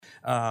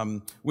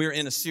We're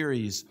in a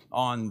series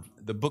on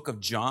the book of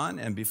John,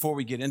 and before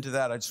we get into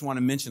that, I just want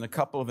to mention a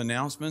couple of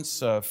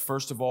announcements.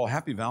 First of all,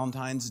 happy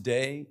Valentine's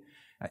Day.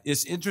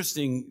 It's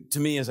interesting to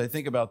me as I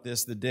think about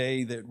this, the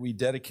day that we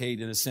dedicate,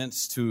 in a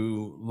sense,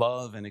 to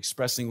love and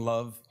expressing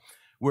love.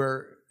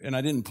 And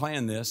I didn't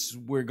plan this,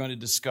 we're going to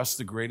discuss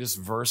the greatest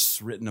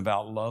verse written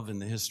about love in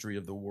the history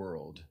of the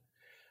world.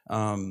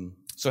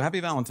 So happy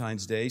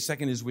Valentine's Day.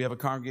 Second is we have a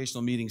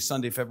congregational meeting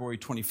Sunday, February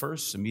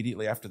 21st,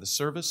 immediately after the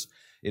service.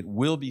 It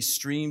will be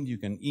streamed. You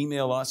can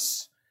email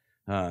us,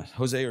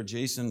 Jose or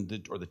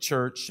Jason or the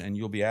church, and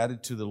you'll be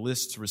added to the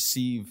list to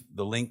receive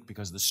the link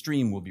because the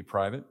stream will be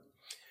private.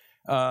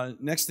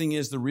 Next thing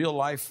is the real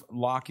life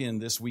lock-in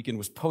this weekend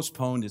was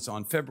postponed. It's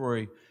on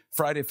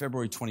Friday,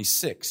 February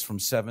 26th from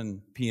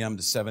 7 p.m.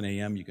 to 7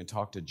 a.m. You can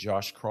talk to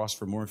Josh Cross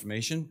for more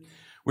information.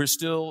 We're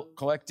still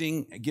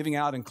giving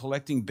out and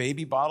collecting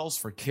baby bottles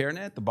for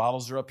CareNet. The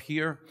bottles are up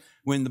here.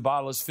 When the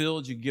bottle is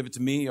filled, you can give it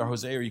to me or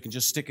Jose, or you can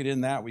just stick it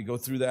in that. We go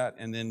through that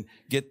and then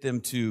get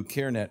them to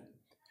CareNet.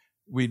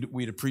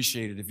 We'd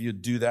appreciate it if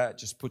you'd do that.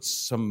 Just put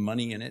some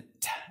money in it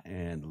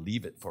and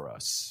leave it for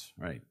us.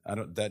 Right?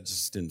 That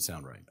just didn't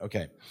sound right.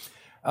 Okay.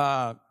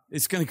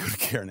 It's going to go to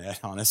CareNet,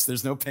 honest.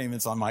 There's no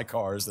payments on my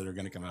cars that are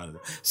going to come out of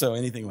it. So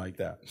anything like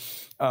that.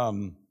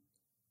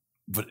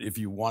 But if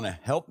you want to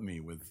help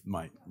me with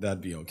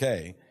that'd be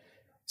okay.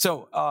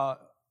 So,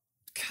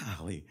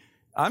 golly,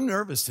 I'm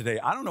nervous today.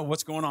 I don't know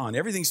what's going on.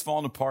 Everything's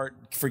falling apart.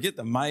 Forget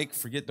the mic.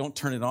 Don't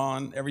turn it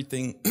on.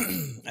 Everything.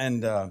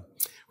 And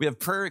we have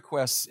prayer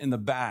requests in the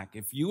back.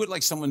 If you would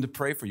like someone to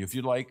pray for you, if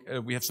you'd like,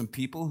 we have some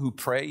people who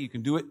pray. You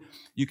can do it.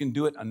 You can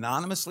do it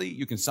anonymously.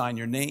 You can sign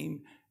your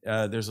name.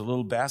 There's a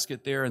little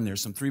basket there, and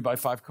there's some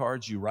 3x5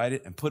 cards. You write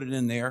it and put it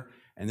in there.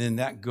 And then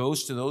that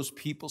goes to those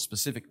people,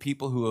 specific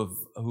people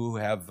who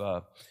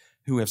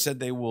have said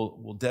they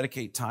will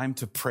dedicate time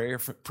to pray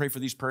for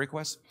these prayer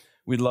requests.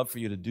 We'd love for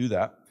you to do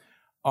that.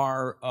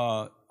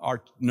 Our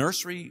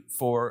nursery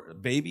for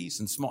babies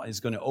and small is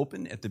going to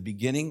open at the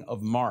beginning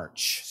of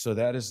March. So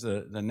that is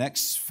the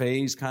next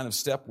phase kind of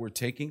step we're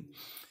taking.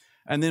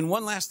 And then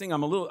one last thing,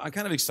 I'm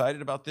kind of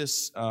excited about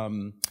this.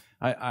 Through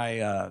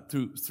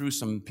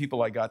some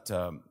people, I got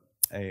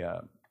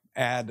a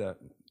ad.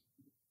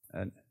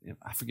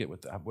 I forget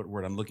what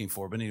word I'm looking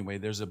for, but anyway,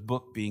 there's a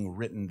book being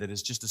written that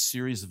is just a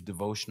series of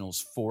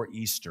devotionals for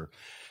Easter.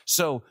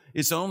 So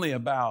it's only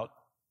about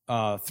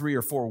 3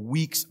 or 4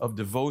 weeks of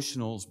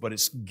devotionals, but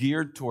it's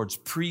geared towards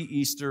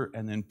pre-Easter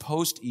and then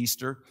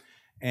post-Easter.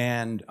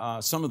 And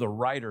some of the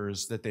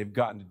writers that they've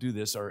gotten to do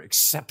this are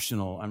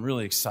exceptional. I'm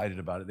really excited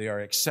about it. They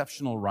are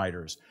exceptional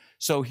writers.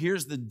 So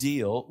here's the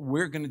deal.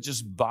 We're going to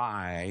just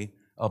buy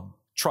a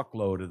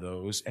truckload of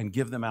those and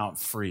give them out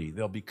free.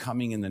 They'll be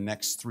coming in the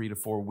next 3 to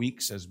 4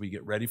 weeks as we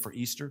get ready for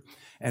Easter.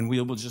 And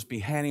we will just be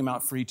handing them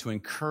out free to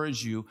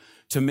encourage you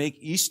to make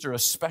Easter a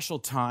special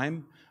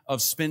time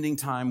of spending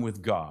time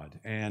with God.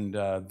 And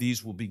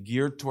these will be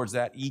geared towards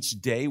that. Each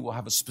day will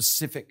have a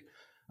specific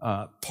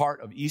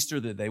part of Easter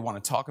that they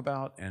want to talk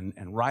about and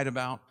write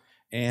about.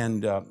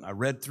 And I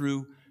read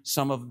through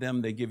some of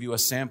them. They give you a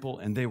sample,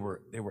 and they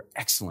were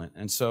excellent.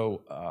 And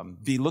so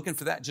be looking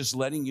for that, just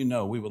letting you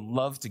know. We would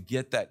love to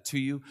get that to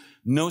you.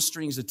 No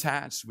strings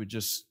attached. We're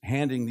just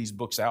handing these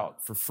books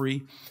out for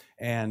free.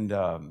 And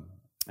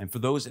for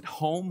those at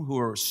home who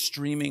are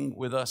streaming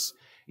with us,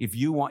 if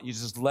you want, you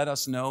just let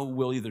us know.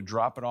 We'll either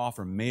drop it off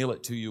or mail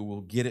it to you.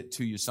 We'll get it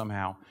to you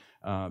somehow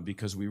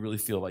because we really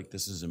feel like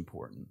this is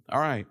important. All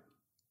right.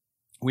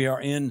 We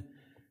are in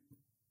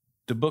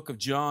the book of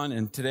John,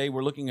 and today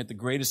we're looking at the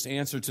greatest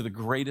answer to the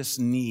greatest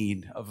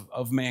need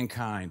of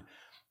mankind.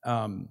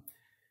 And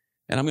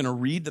I'm going to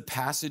read the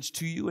passage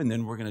to you, and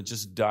then we're going to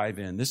just dive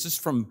in. This is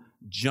from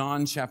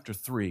John chapter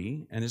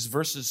 3, and it's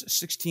verses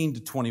 16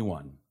 to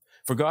 21.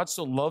 For God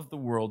so loved the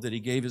world that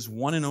he gave his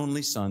one and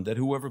only Son, that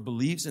whoever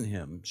believes in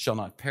him shall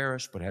not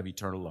perish but have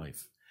eternal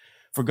life.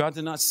 For God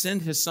did not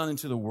send his Son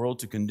into the world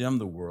to condemn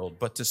the world,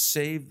 but to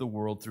save the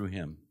world through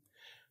him.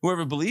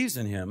 Whoever believes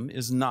in him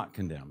is not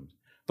condemned.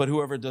 But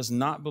whoever does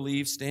not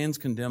believe stands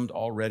condemned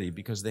already,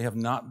 because they have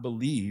not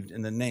believed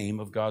in the name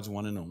of God's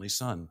one and only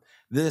Son.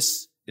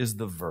 This is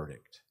the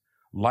verdict.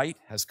 Light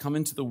has come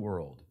into the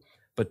world,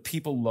 but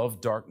people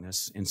love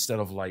darkness instead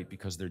of light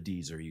because their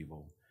deeds are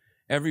evil.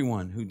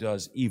 Everyone who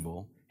does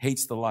evil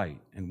hates the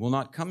light and will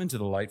not come into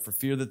the light for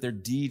fear that their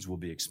deeds will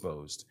be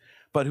exposed.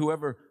 But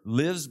whoever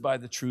lives by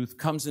the truth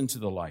comes into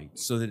the light,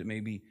 so that it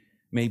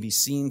may be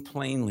seen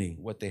plainly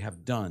what they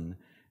have done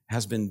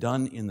has been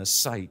done in the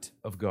sight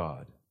of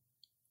God.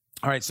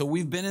 All right, so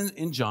we've been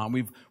in John.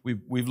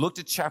 We've looked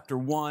at chapter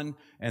 1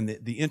 and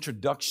the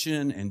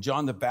introduction, and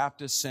John the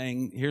Baptist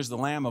saying, here's the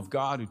Lamb of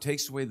God who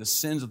takes away the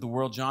sins of the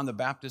world. John the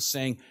Baptist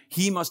saying,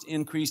 he must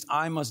increase,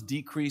 I must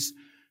decrease.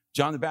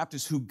 John the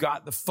Baptist who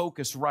got the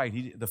focus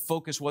right. The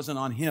focus wasn't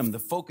on him. The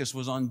focus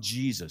was on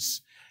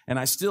Jesus. And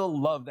I still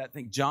love that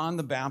thing. John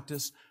the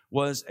Baptist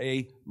was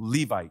a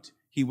Levite.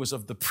 He was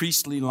of the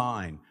priestly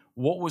line.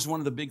 What was one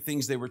of the big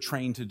things they were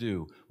trained to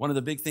do? One of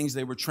the big things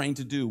they were trained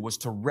to do was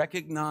to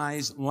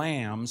recognize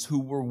lambs who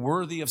were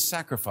worthy of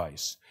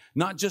sacrifice.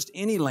 Not just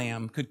any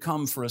lamb could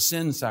come for a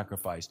sin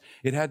sacrifice.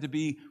 It had to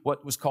be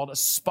what was called a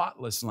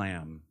spotless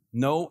lamb.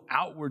 No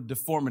outward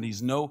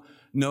deformities, no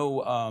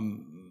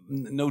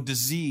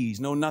disease,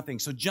 no nothing.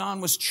 So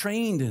John was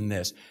trained in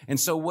this. And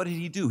so what did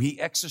he do? He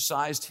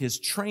exercised his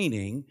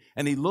training,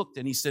 and he looked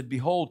and he said,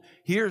 behold,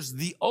 here's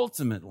the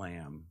ultimate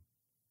lamb,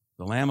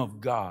 the Lamb of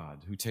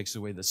God, who takes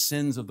away the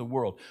sins of the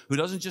world, who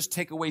doesn't just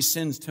take away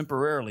sins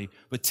temporarily,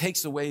 but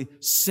takes away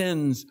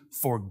sins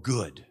for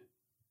good.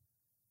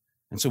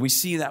 And so we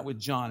see that with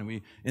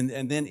John.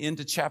 And then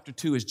into chapter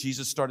 2, as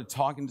Jesus started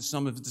talking to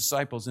some of his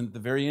disciples, and at the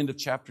very end of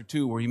chapter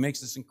 2, where he makes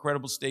this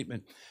incredible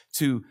statement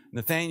to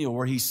Nathanael,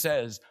 where he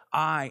says,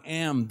 I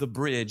am the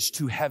bridge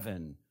to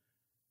heaven.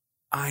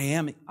 I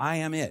am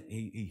it.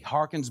 He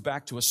harkens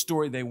back to a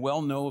story they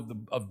well know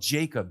of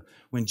Jacob,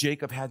 when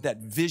Jacob had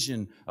that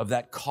vision of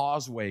that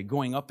causeway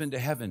going up into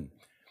heaven.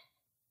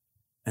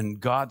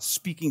 And God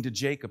speaking to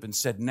Jacob and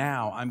said,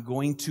 now I'm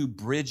going to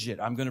bridge it.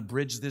 I'm going to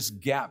bridge this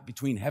gap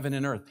between heaven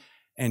and earth.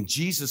 And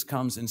Jesus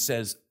comes and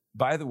says,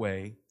 by the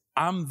way,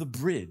 I'm the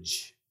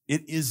bridge.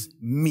 It is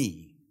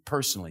me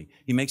personally.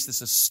 He makes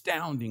this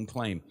astounding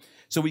claim.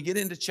 So we get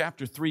into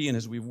chapter 3, and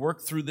as we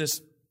work through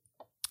this,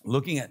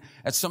 looking at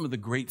some of the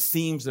great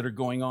themes that are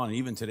going on, and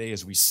even today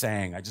as we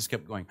sang, I just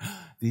kept going,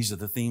 these are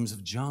the themes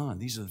of John.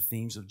 These are the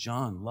themes of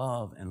John,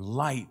 love and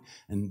light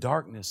and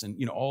darkness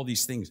and, all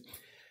these things.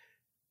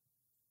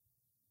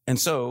 And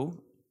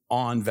so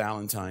on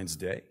Valentine's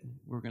Day,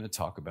 we're going to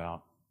talk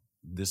about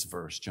this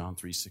verse, John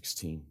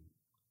 3:16.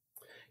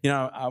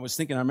 I was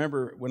thinking, I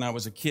remember when I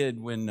was a kid,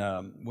 when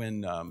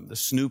the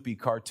Snoopy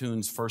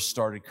cartoons first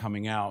started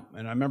coming out,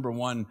 and I remember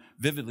one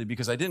vividly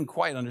because I didn't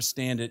quite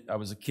understand it. I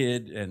was a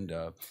kid, and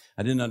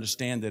I didn't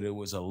understand that it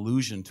was an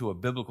allusion to a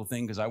biblical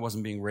thing because I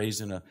wasn't being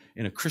raised in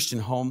a Christian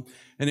home.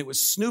 And it was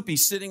Snoopy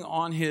sitting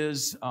on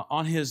his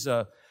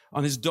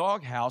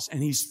doghouse,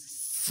 and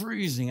he's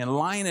freezing, and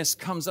Linus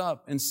comes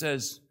up and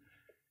says,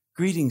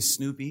 "Greetings,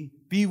 Snoopy.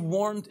 Be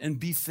warmed and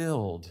be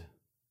filled."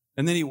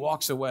 And then he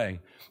walks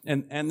away.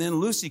 And then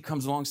Lucy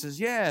comes along and says,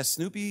 "Yeah,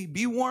 Snoopy,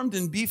 be warmed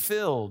and be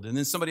filled." And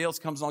then somebody else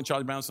comes along,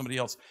 Charlie Brown, somebody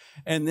else.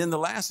 And then the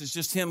last is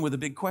just him with a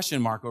big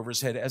question mark over his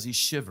head as he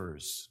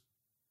shivers.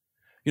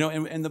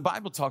 And the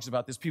Bible talks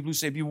about this, people who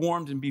say, be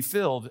warmed and be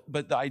filled.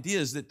 But the idea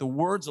is that the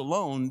words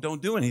alone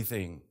don't do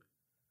anything.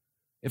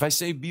 If I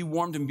say be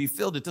warmed and be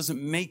filled, it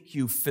doesn't make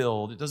you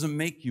filled. It doesn't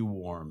make you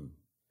warm.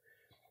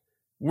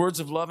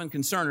 Words of love and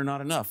concern are not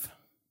enough.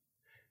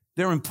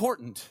 They're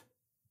important.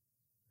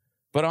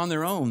 But on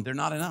their own, they're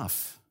not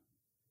enough.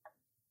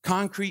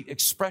 Concrete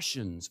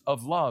expressions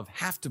of love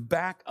have to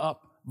back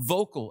up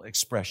vocal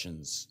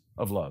expressions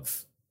of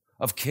love,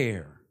 of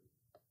care.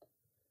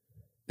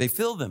 They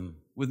fill them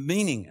with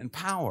meaning and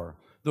power.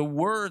 The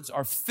words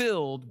are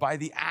filled by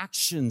the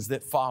actions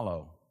that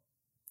follow.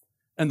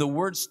 And the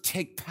words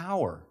take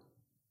power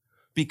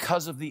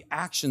because of the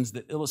actions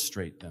that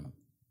illustrate them.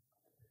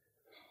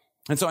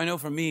 And so I know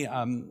for me,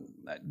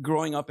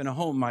 growing up in a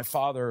home, my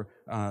father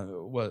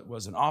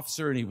was an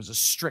officer, and he was a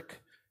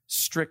strict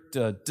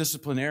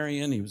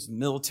disciplinarian. He was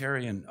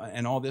military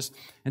and all this.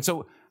 And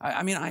so,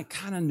 I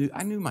kind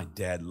of knew my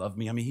dad loved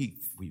me.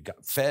 We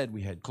got fed,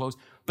 we had clothes,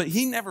 but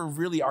he never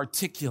really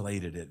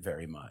articulated it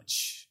very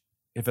much,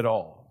 if at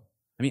all.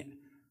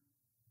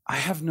 I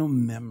have no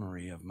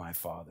memory of my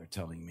father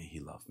telling me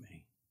he loved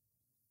me.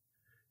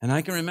 And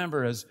I can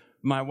remember as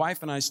my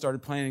wife and I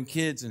started planning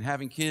kids and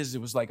having kids, it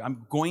was like,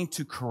 I'm going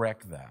to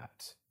correct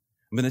that.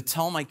 I'm going to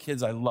tell my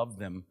kids I love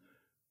them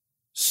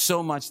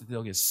so much that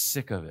they'll get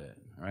sick of it,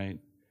 right?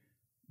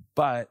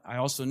 But I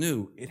also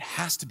knew it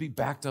has to be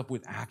backed up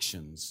with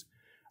actions.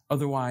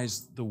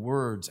 Otherwise, the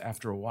words,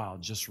 after a while,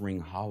 just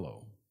ring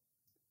hollow.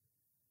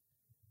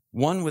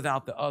 One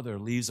without the other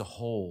leaves a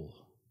hole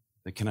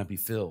that cannot be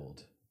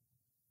filled.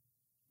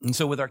 And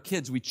so with our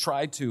kids, we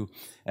tried to,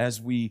 as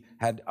we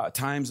had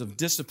times of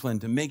discipline,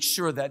 to make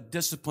sure that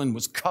discipline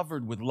was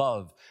covered with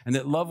love, and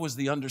that love was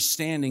the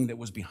understanding that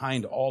was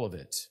behind all of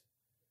it.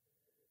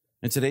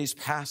 In today's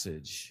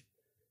passage,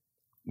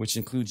 which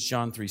includes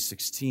John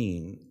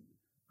 3:16,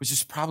 which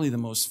is probably the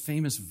most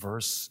famous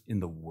verse in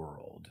the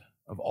world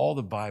of all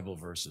the Bible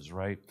verses,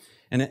 right?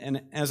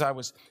 And as I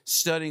was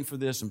studying for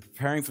this and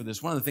preparing for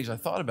this, one of the things I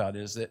thought about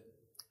is that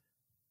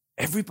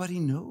everybody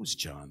knows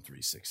John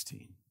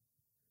 3:16.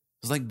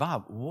 It's like,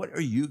 Bob, what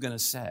are you going to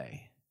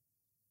say?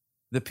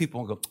 The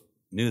people will go,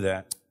 knew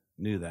that,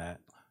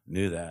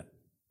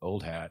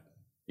 old hat,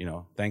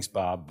 thanks,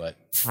 Bob, but,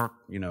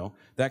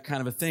 that kind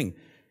of a thing.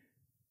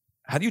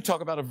 How do you talk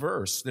about a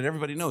verse that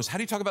everybody knows? How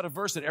do you talk about a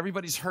verse that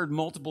everybody's heard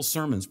multiple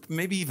sermons,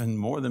 maybe even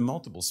more than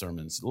multiple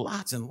sermons,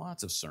 lots and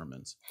lots of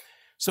sermons?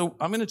 So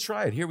I'm going to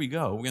try it. Here we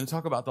go. We're going to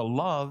talk about the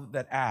love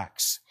that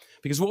acts.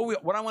 Because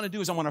what I want to do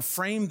is I want to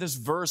frame this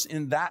verse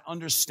in that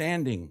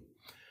understanding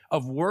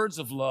of words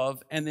of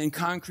love and then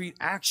concrete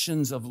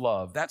actions of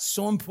love. That's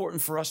so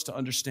important for us to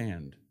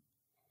understand.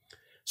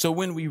 So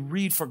when we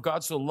read, "For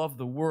God so loved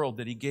the world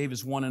that he gave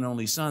his one and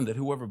only Son, that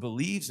whoever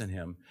believes in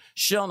him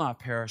shall not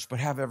perish but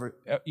have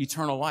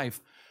eternal life,"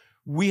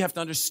 we have to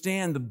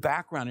understand the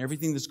background,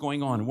 everything that's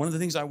going on. And one of the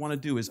things I want to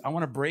do is I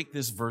want to break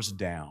this verse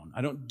down.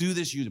 I don't do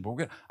this usually,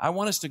 but I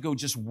want us to go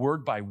just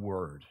word by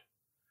word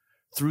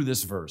through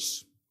this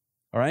verse.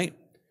 All right?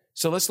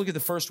 So let's look at the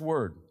first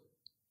word,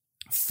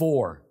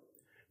 for.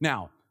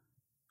 Now,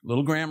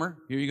 little grammar,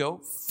 here you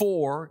go.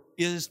 For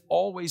is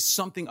always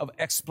something of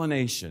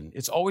explanation.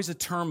 It's always a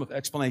term of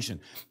explanation.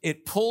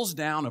 It pulls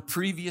down a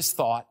previous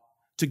thought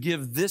to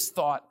give this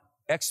thought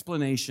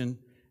explanation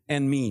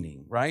and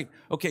meaning, right?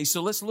 Okay,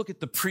 so let's look at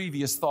the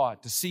previous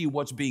thought to see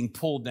what's being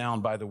pulled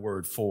down by the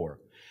word for.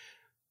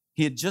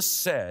 He had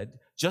just said,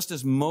 just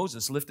as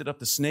Moses lifted up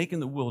the snake in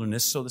the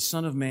wilderness, so the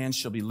Son of Man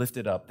shall be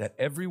lifted up, that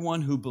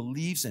everyone who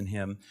believes in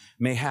him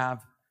may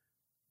have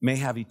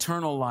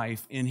eternal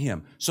life in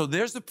him. So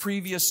there's the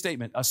previous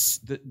statement.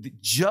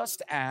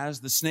 Just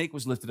as the snake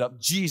was lifted up,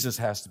 Jesus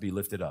has to be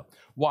lifted up.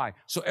 Why?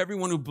 So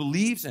everyone who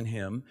believes in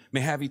him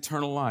may have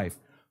eternal life.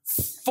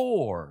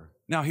 For,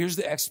 now here's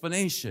the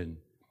explanation.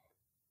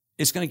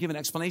 It's going to give an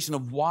explanation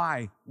of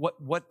why,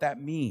 what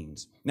that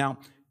means. Now,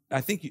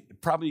 I think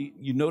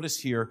you notice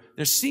here,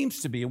 there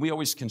seems to be, and we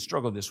always can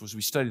struggle with this as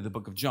we study the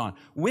book of John.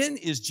 When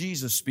is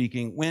Jesus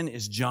speaking? When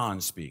is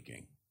John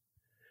speaking?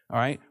 All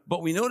right?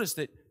 But we notice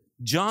that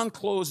John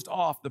closed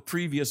off the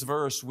previous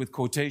verse with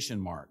quotation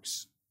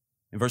marks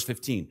in verse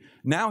 15.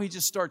 Now he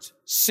just starts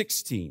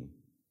 16.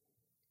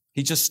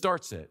 He just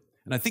starts it.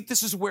 And I think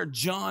this is where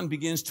John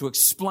begins to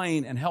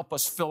explain and help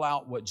us fill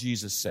out what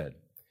Jesus said.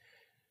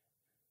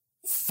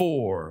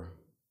 For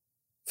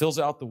fills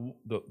out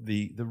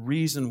the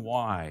reason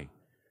why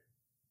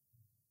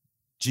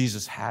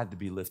Jesus had to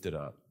be lifted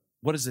up.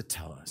 What does it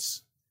tell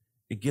us?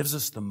 It gives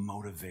us the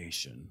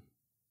motivation.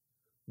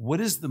 What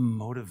is the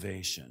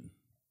motivation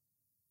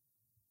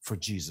for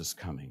Jesus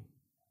coming?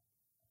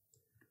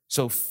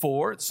 So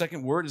for, the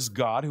second word is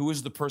God. Who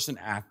is the person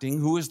acting?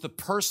 Who is the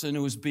person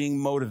who is being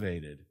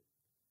motivated?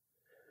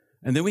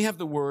 And then we have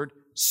the word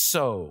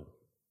so.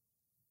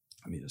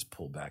 Let me just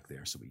pull back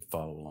there so we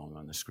follow along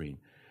on the screen.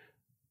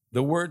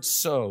 The word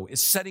so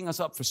is setting us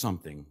up for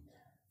something.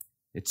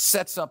 It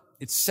sets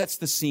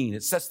the scene,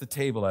 it sets the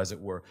table, as it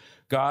were.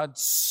 God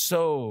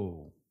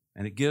so,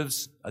 and it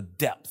gives a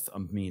depth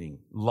of meaning,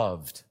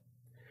 loved.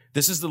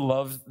 This is the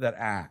love that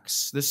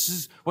acts. This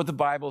is what the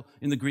Bible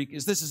in the Greek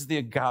is. This is the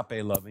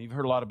agape love. And you've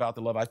heard a lot about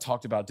the love. I've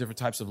talked about different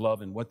types of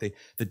love and what the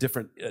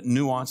different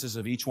nuances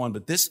of each one.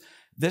 But this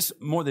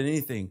more than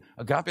anything,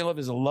 agape love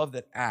is a love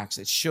that acts.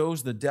 It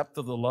shows the depth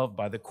of the love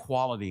by the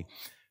quality,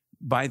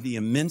 by the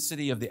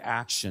immensity of the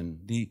action,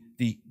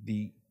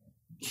 the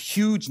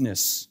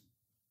hugeness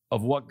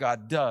of what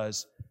God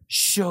does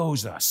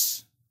shows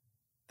us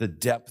the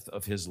depth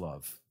of his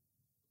love.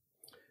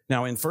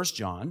 Now in 1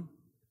 John,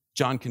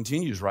 John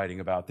continues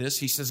writing about this.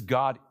 He says,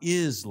 God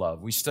is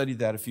love. We studied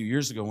that a few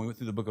years ago when we went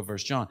through the book of 1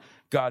 John.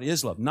 God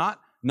is love. Not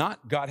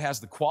God has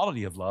the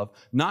quality of love,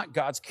 not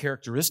God's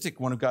characteristic.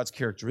 One of God's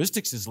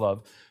characteristics is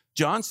love.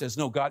 John says,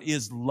 no, God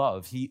is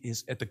love. He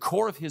is at the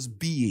core of his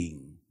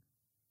being.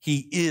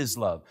 He is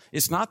love.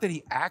 It's not that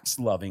he acts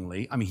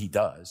lovingly. I mean, he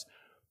does,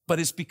 but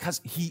it's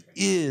because he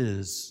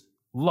is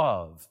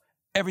love.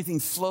 Everything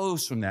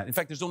flows from that. In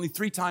fact, there's only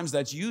 3 times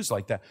that's used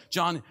like that.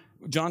 John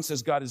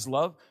says God is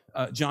love.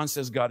 John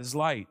says God is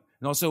light.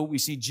 And also we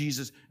see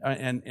Jesus,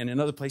 and in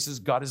other places,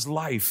 God is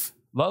life.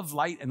 Love,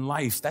 light, and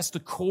life. That's the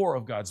core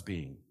of God's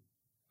being.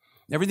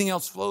 Everything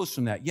else flows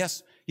from that.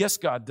 Yes,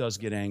 God does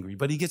get angry,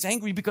 but he gets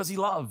angry because he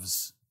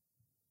loves.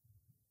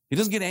 He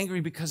doesn't get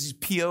angry because he's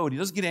PO'd. He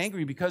doesn't get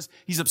angry because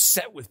he's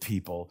upset with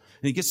people.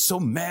 And he gets so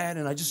mad,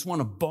 and I just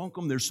want to bunk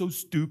them. They're so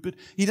stupid.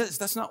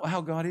 That's not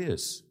how God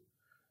is.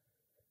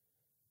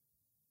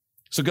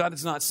 So God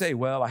does not say,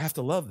 well, I have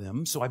to love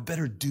them, so I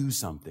better do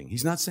something.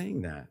 He's not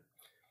saying that.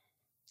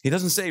 He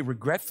doesn't say,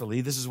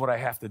 regretfully, this is what I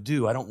have to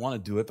do. I don't want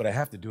to do it, but I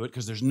have to do it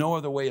because there's no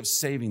other way of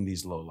saving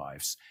these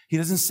lowlifes. He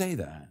doesn't say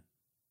that.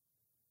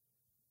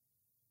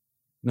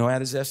 No, at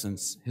his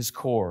essence, his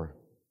core,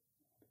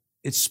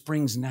 it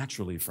springs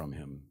naturally from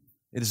him.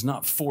 It is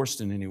not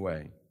forced in any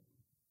way.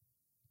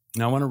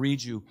 Now, I want to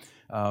read you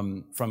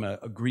from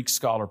a Greek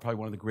scholar, probably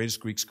one of the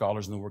greatest Greek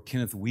scholars in the world,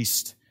 Kenneth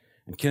Wuest.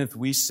 And Kenneth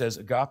Wuest says,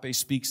 agape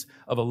speaks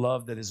of a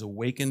love that is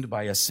awakened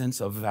by a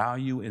sense of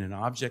value in an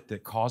object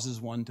that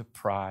causes one to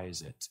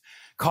prize it,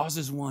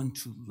 causes one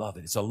to love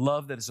it. It's a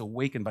love that is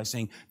awakened by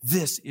saying,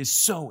 this is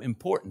so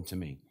important to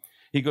me.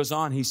 He goes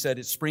on, he said,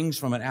 it springs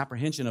from an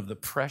apprehension of the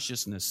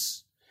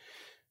preciousness.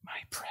 My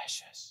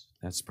precious.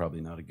 That's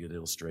probably not a good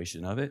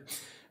illustration of it.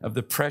 Of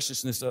the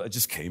preciousness, it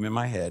just came in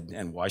my head,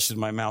 and why should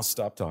my mouth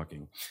stop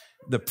talking?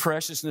 The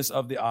preciousness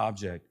of the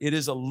object. It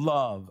is a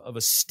love of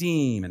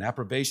esteem and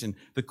approbation.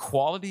 The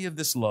quality of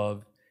this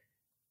love,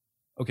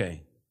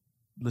 okay,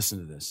 listen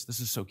to this. This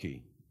is so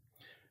key.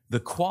 The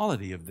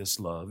quality of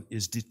this love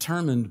is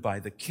determined by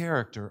the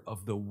character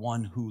of the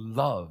one who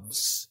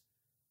loves,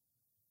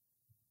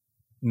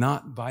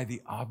 not by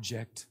the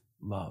object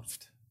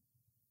loved.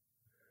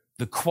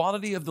 The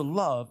quality of the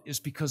love is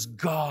because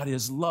God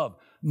is love,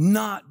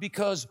 not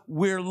because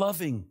we're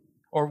loving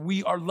or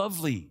we are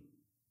lovely,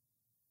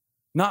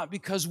 not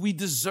because we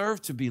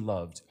deserve to be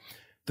loved.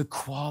 The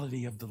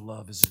quality of the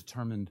love is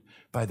determined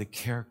by the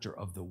character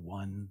of the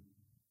one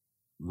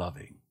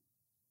loving.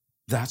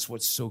 That's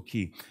what's so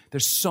key.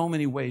 There's so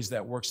many ways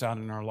that works out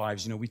in our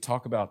lives. We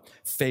talk about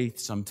faith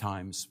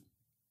sometimes.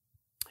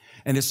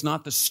 And it's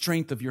not the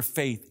strength of your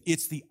faith.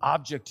 It's the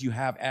object you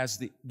have as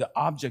the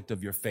object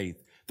of your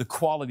faith. The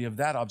quality of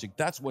that object.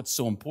 That's what's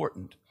so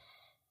important.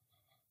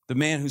 The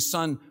man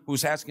who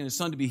was asking his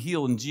son to be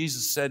healed, and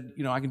Jesus said,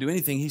 I can do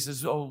anything. He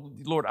says, oh,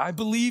 Lord, I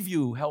believe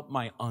you. Help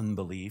my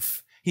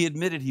unbelief. He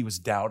admitted he was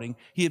doubting.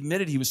 He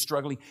admitted he was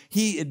struggling.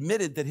 He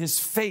admitted that his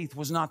faith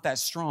was not that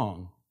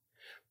strong.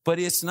 But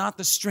it's not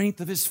the strength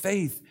of his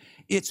faith.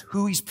 It's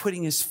who he's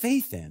putting his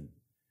faith in.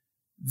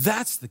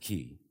 That's the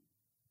key.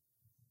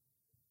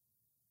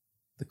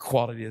 The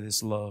quality of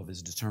this love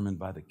is determined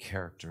by the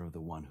character of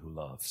the one who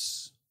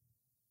loves.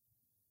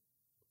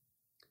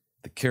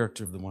 The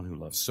character of the one who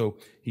loves. So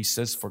he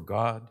says, for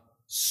God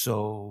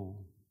so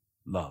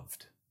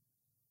loved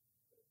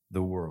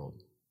the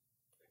world.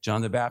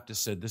 John the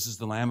Baptist said, this is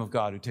the Lamb of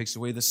God who takes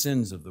away the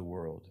sins of the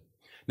world.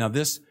 Now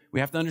we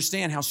have to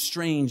understand how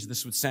strange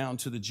this would sound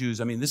to the Jews.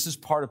 I mean, this is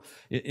part of,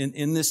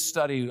 in this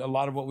study, a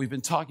lot of what we've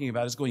been talking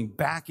about is going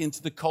back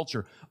into the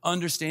culture,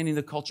 understanding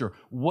the culture.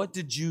 What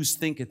did Jews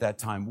think at that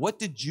time? What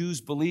did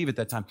Jews believe at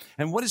that time?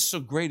 And what is so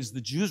great is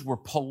the Jews were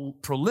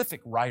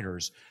prolific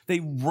writers. They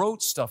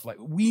wrote stuff like,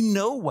 we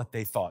know what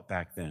they thought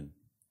back then.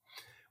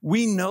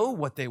 We know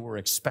what they were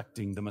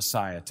expecting the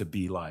Messiah to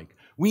be like.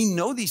 We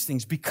know these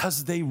things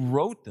because they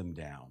wrote them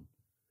down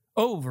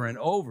over and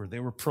over. They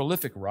were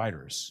prolific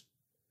writers.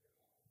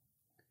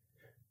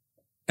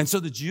 And so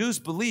the Jews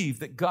believed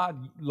that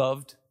God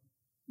loved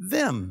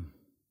them.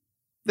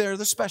 They're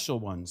the special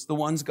ones, the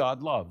ones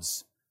God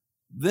loves.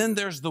 Then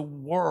there's the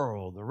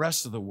world, the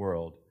rest of the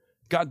world.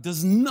 God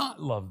does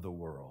not love the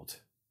world.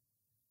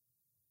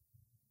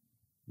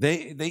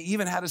 They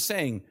even had a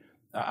saying.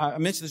 I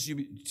mentioned this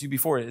to you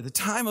before. At the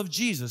time of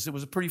Jesus, it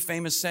was a pretty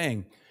famous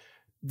saying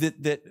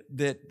that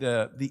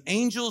the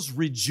angels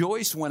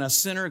rejoice when a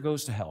sinner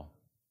goes to hell.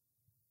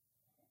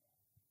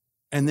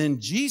 And then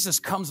Jesus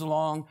comes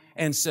along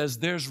and says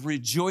there's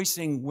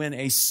rejoicing when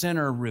a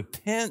sinner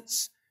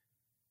repents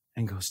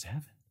and goes to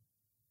heaven.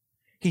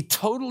 He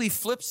totally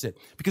flips it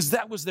because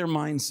that was their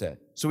mindset.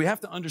 So we have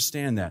to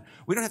understand that.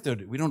 We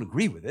don't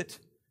agree with it.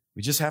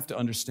 We just have to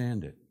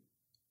understand it.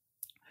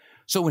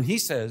 So when he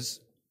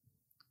says,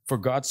 for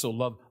God so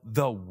loved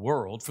the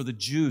world, for the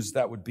Jews,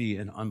 that would be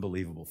an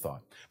unbelievable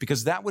thought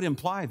because that would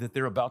imply that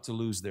they're about to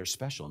lose their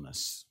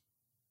specialness.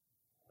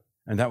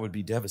 And that would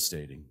be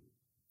devastating.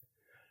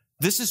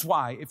 This is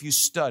why, if you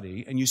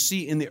study and you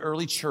see in the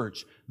early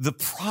church the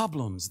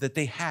problems that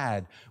they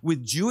had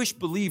with Jewish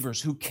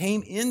believers who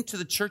came into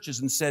the churches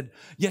and said,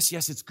 yes,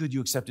 it's good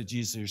you accepted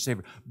Jesus as your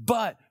Savior,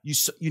 but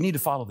you need to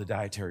follow the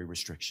dietary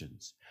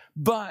restrictions.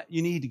 But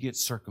you need to get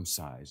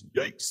circumcised.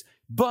 Yikes.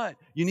 But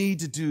you need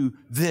to do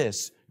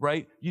this,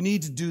 right? You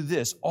need to do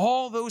this.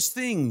 All those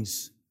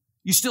things,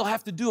 you still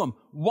have to do them.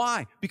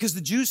 Why? Because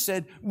the Jews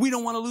said, we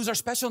don't want to lose our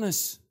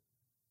specialness.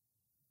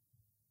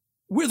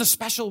 We're the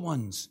special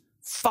ones.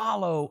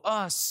 Follow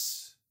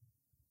us.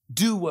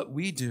 Do what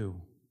we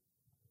do.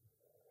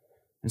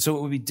 And so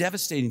it would be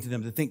devastating to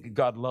them to think that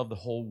God loved the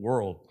whole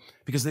world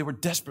because they were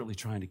desperately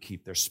trying to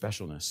keep their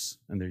specialness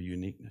and their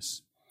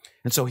uniqueness.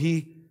 And so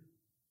he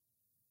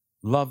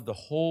loved the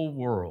whole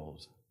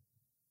world.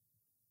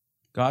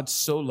 God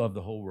so loved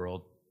the whole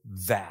world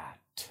that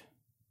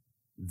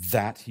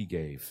he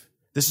gave.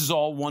 This is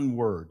all one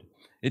word.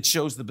 It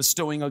shows the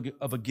bestowing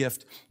of a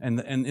gift.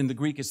 And in the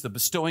Greek, it's the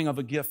bestowing of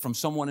a gift from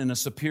someone in a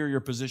superior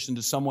position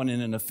to someone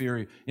in an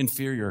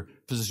inferior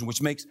position,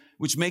 which makes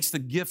the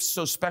gift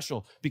so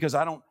special because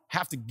I don't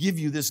have to give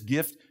you this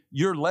gift.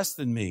 You're less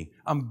than me.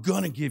 I'm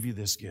going to give you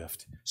this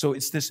gift. So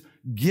it's this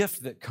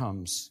gift that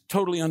comes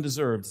totally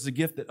undeserved. It's a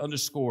gift that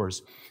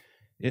underscores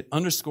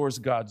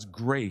God's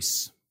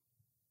grace,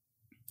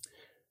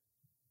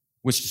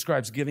 which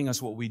describes giving us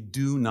what we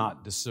do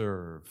not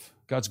deserve.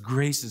 God's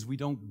grace is we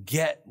don't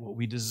get what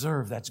we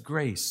deserve. That's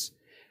grace.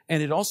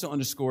 And it also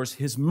underscores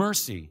his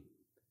mercy,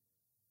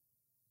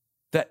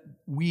 that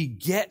we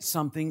get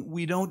something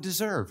we don't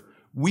deserve.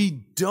 We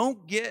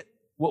don't get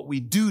what we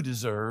do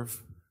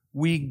deserve.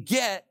 We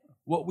get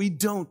what we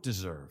don't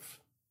deserve.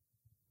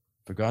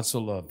 For God so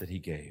loved that he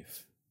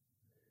gave.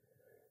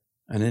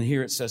 And then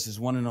here it says his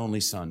one and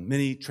only Son.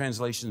 Many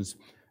translations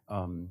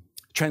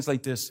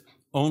translate this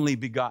only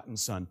begotten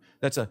Son.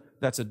 It's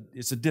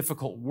a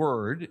difficult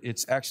word.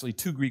 It's actually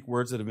two Greek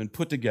words that have been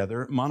put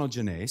together,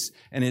 monogenes,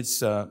 and it's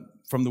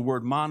from the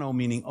word mono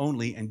meaning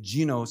only and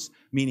genos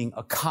meaning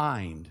a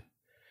kind.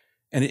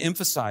 And it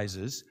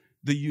emphasizes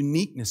the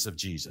uniqueness of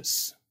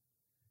Jesus.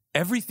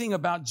 Everything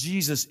about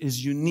Jesus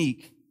is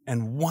unique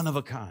and one of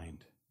a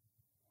kind.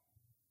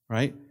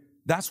 Right?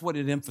 That's what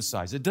it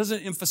emphasizes. It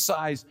doesn't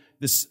emphasize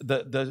this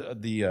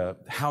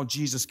how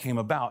Jesus came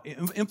about. It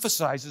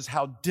emphasizes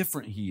how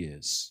different he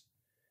is.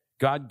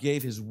 God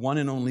gave his one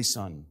and only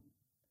Son,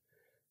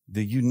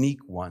 the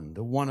unique one,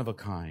 the one of a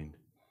kind,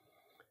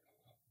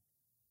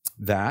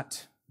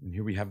 that And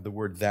here we have the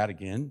word that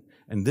again.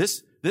 And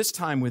this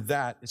time with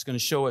that, it's going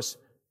to show us,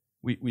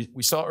 we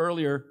saw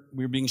earlier,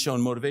 we were being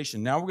shown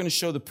motivation. Now we're going to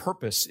show the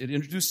purpose. It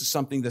introduces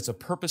something that's a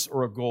purpose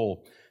or a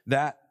goal.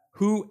 That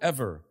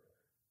whoever.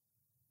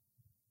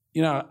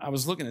 You know, I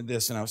was looking at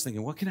this and I was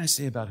thinking, what can I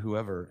say about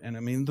whoever? And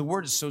I mean, the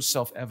word is so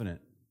self-evident.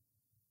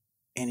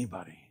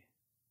 Anybody.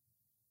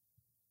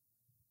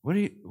 What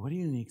a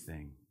unique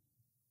thing.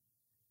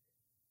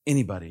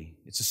 Anybody.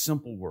 It's a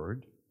simple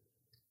word.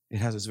 It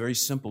has its very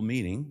simple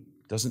meaning.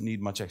 Doesn't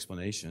need much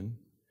explanation.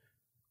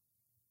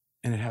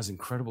 And it has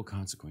incredible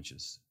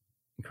consequences.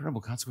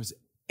 Incredible consequences.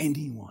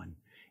 Anyone.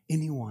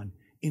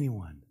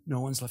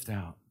 No one's left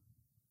out.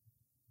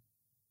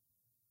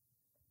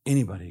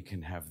 Anybody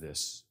can have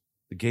this.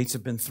 The gates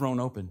have been thrown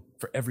open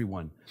for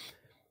everyone.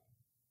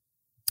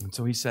 And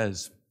so he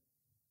says,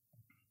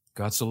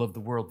 God so loved the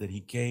world that he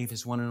gave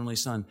his one and only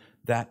Son,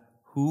 that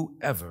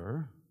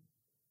whoever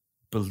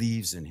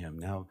believes in him.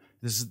 Now,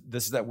 this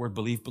is that word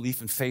belief.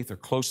 Belief and faith are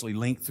closely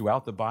linked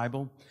throughout the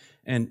Bible.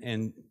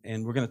 And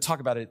we're going to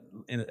talk about it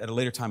at a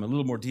later time a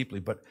little more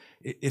deeply. But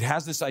it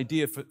has this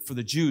idea for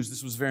the Jews.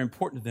 This was very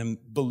important to them.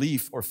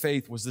 Belief or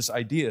faith was this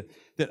idea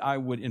that I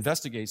would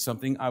investigate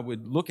something. I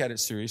would look at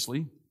it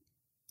seriously.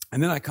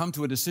 And then I come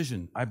to a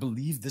decision. I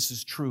believe this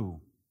is true.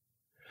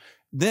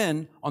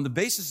 Then, on the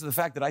basis of the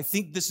fact that I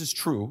think this is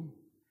true,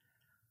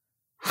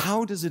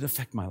 how does it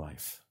affect my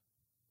life?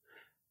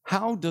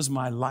 How does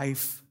my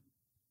life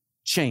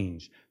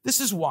change? This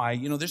is why,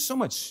 there's so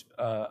much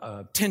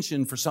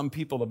tension for some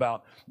people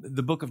about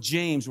the book of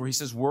James, where he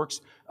says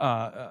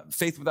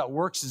faith without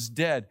works is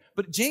dead.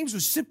 But James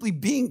was simply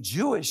being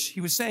Jewish.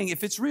 He was saying,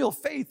 if it's real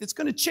faith, it's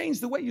going to change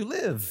the way you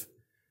live.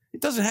 It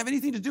doesn't have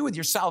anything to do with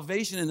your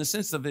salvation in the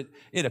sense of it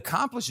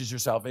accomplishes your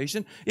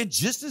salvation. It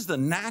just is the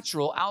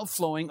natural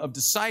outflowing of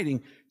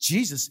deciding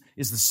Jesus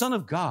is the Son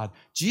of God.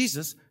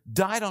 Jesus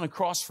died on a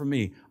cross for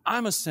me.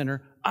 I'm a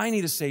sinner. I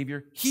need a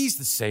Savior. He's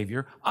the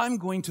Savior. I'm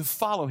going to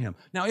follow him.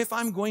 Now, if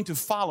I'm going to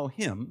follow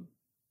him,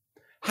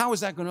 how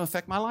is that going to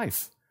affect my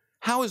life?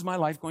 How is my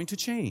life going to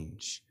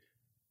change?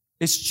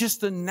 It's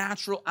just a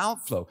natural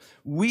outflow.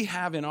 We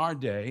have in our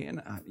day,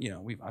 and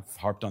I've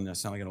harped on this,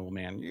 sound like an old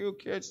man, you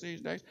kids these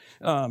days.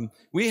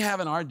 We have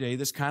in our day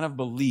this kind of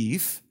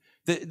belief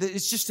that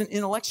it's just an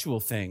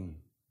intellectual thing.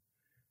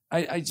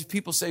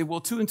 People say,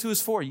 well, 2 and 2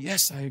 is 4.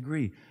 Yes, I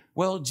agree.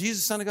 Well,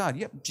 Jesus, Son of God.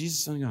 Yep,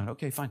 Jesus, Son of God.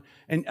 Okay, fine.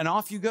 And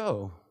off you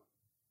go.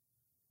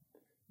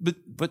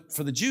 But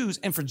for the Jews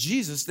and for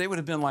Jesus, they would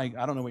have been like,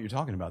 I don't know what you're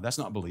talking about. That's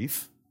not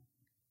belief.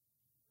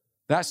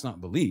 That's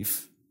not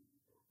belief.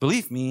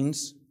 Belief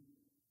means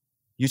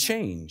you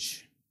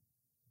change.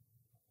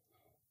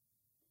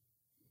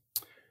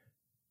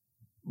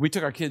 We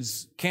took our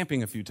kids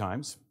camping a few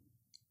times.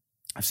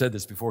 I've said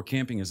this before,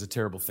 camping is a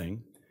terrible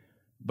thing,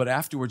 but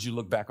afterwards you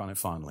look back on it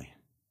fondly,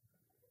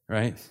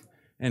 right?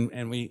 I'm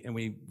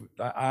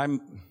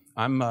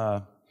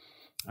a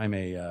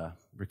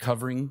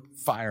recovering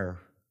fire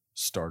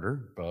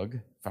bug,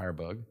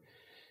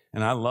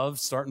 and I love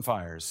starting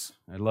fires.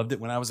 I loved it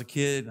when I was a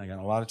kid. I got in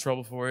a lot of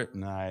trouble for it,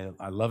 and I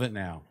love it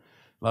now.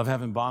 Love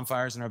having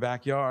bonfires in our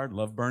backyard.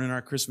 Love burning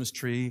our Christmas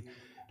tree.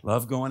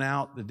 Love going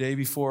out the day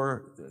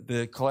before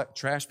the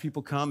trash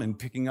people come and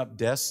picking up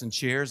desks and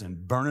chairs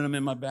and burning them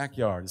in my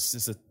backyard.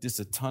 It's just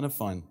a ton of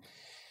fun.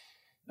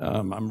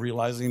 I'm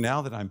realizing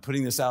now that I'm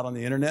putting this out on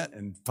the internet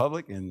and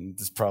public, and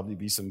there's probably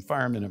be some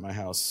firemen at my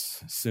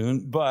house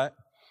soon. But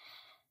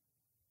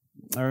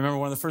I remember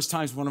one of the first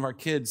times one of our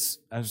kids,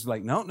 I was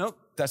like, no,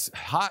 that's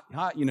hot.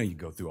 You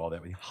go through all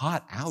that.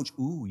 Hot, ouch,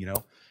 ooh,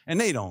 and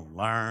they don't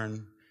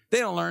learn. They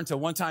don't learn until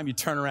one time you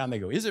turn around and they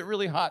go, is it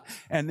really hot?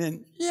 And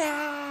then,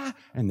 yeah,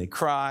 and they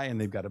cry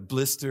and they've got a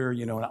blister,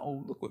 and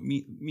oh, look what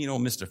mean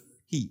old Mr.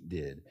 Heat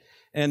did.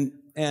 And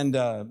then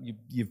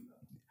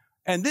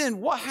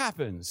what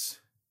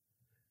happens?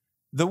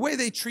 The way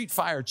they treat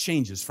fire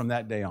changes from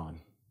that day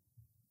on.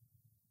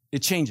 It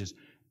changes.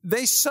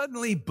 They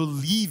suddenly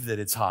believe that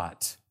it's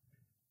hot.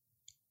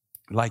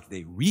 Like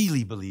they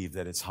really believe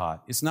that it's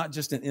hot. It's not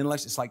just an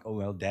intellect. It's like, oh,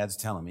 well, Dad's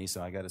telling me,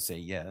 so I got to say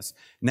yes.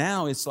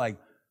 Now it's like,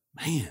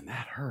 man,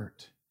 that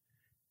hurt.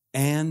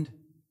 And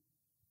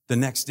the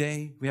next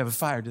day we have a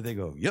fire. Do they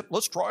go, yep,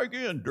 let's try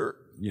again, dirt?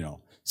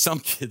 Some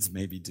kids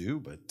maybe do,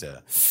 but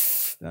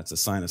that's a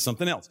sign of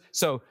something else.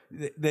 So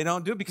they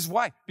don't do it because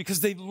why?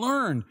 Because they've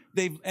learned.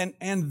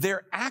 And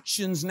their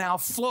actions now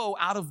flow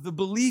out of the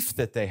belief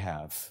that they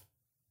have.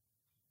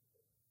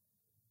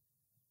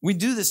 We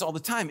do this all the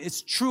time.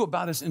 It's true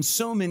about us in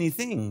so many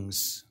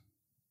things.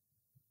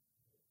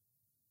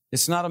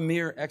 It's not a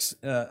mere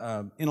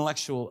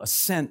intellectual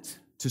assent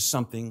to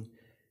something.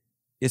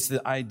 It's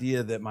the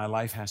idea that my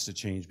life has to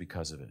change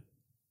because of it.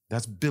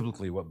 That's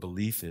biblically what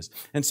belief is.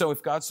 And so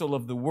if God so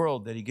loved the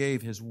world that he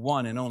gave his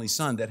one and only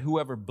Son, that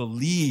whoever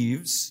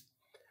believes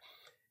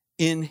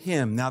in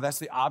him, now that's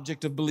the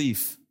object of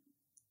belief.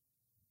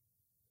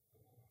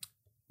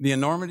 The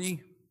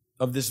enormity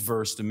of this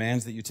verse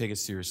demands that you take it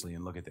seriously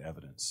and look at the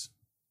evidence.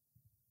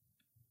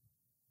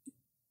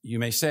 you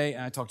may say,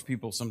 and I talk to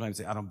people sometimes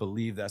say, I don't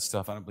believe that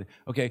stuff. I don't believe.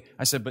 Okay,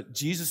 I said, but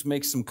Jesus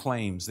makes some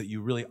claims that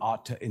you really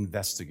ought to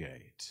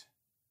investigate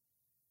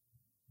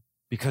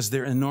because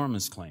they're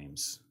enormous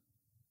claims.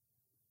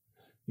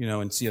 You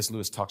know, and C.S.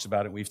 Lewis talks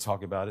about it. We've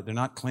talked about it. They're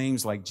not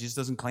claims like Jesus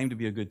doesn't claim to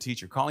be a good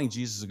teacher. Calling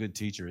Jesus a good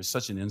teacher is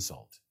such an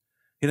insult.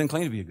 He doesn't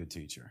claim to be a good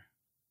teacher.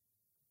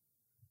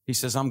 He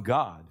says, I'm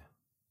God.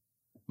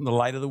 I'm the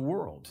light of the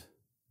world.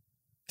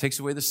 Takes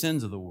away the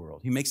sins of the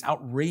world. He makes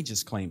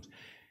outrageous claims.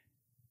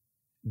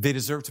 They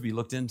deserve to be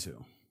looked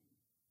into.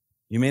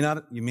 You may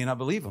not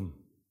believe them.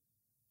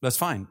 That's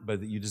fine,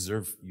 but you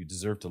deserve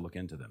to look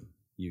into them.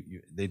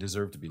 They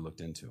deserve to be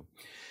looked into.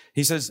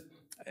 He says,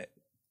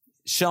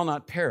 shall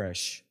not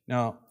perish.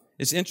 Now,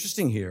 it's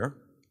interesting here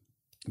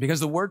because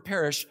the word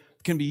perish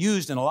can be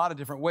used in a lot of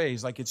different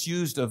ways. Like it's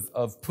used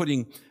of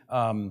putting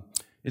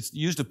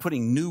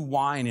new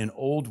wine in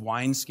old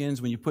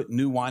wineskins. When you put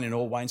new wine in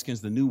old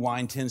wineskins, the new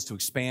wine tends to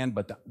expand,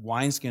 but the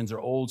wineskins are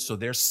old, so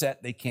they're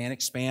set, they can't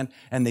expand,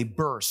 and they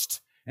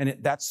burst. And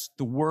that's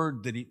the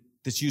word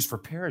that's used for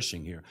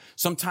perishing here.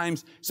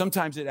 Sometimes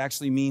it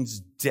actually means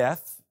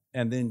death,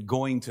 and then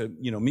going to,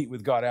 meet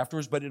with God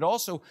afterwards. But it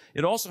also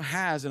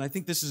has, and I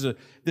think this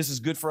is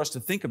good for us to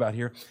think about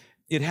here,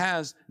 it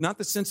has not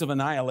the sense of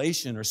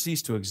annihilation or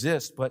cease to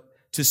exist, but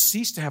to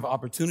cease to have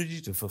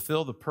opportunity to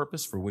fulfill the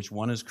purpose for which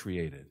one is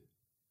created.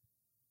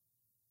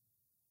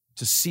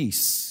 To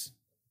cease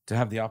to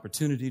have the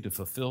opportunity to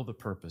fulfill the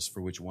purpose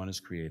for which one is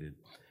created.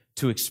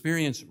 To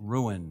experience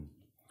ruin.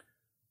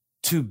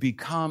 To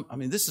become,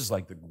 this is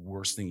like the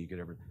worst thing you could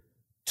ever,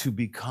 to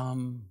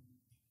become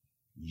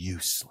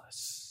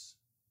useless.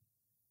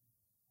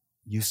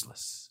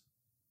 Useless.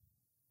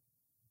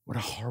 What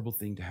a horrible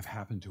thing to have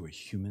happen to a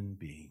human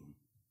being,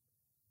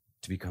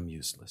 to become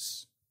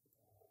useless.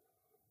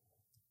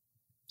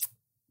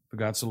 For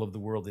God so loved the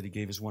world that he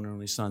gave his one and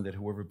only Son, that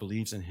whoever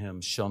believes in him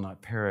shall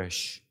not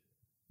perish,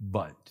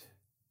 but,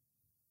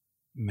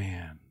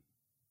 man,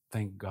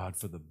 thank God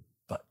for the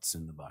buts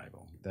in the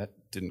Bible. That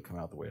didn't come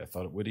out the way I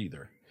thought it would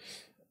either.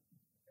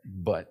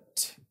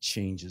 But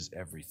changes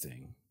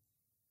everything.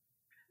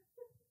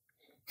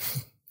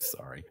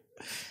 Sorry.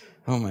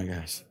 Oh my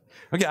gosh.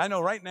 Okay, I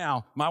know right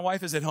now, my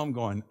wife is at home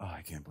going, oh,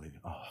 I can't believe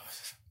it. Oh,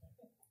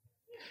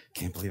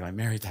 can't believe I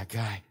married that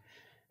guy.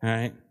 All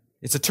right?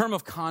 It's a term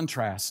of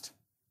contrast.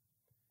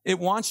 It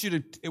wants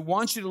you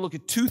to look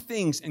at two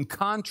things and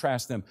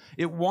contrast them.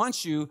 It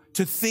wants you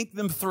to think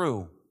them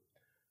through.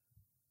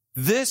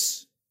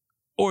 This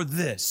or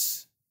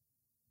this.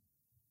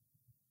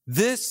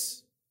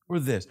 This or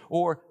this.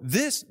 Or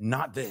this,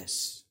 not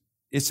this.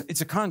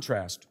 It's a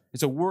contrast.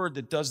 It's a word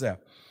that does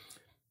that.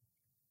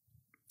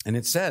 And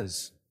it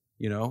says,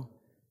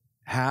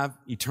 have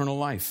eternal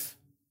life.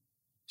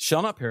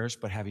 Shall not perish,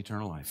 but have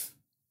eternal life.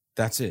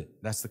 That's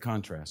it. That's the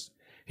contrast.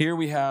 Here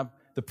we have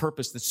the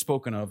purpose that's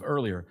spoken of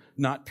earlier.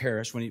 Not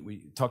perish, when we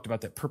talked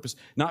about that purpose.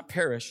 Not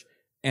perish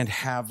and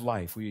have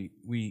life.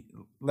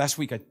 Last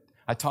week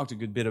I talked a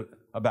good bit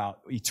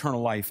about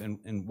eternal life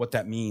and what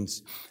that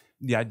means.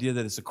 The idea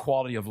that it's a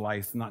quality of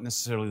life, not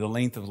necessarily the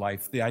length of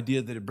life. The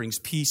idea that it brings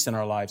peace in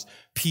our lives,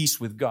 peace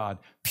with God,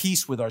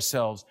 peace with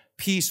ourselves,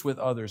 peace with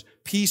others,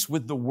 peace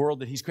with the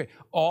world that he's created.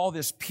 All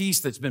this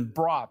peace that's been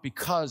brought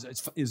because it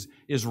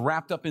is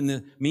wrapped up in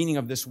the meaning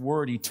of this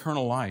word,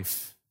 eternal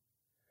life.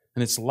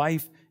 And it's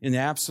life in the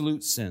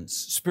absolute sense,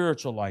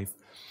 spiritual life.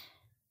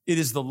 It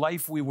is the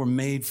life we were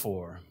made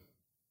for.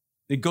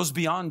 It goes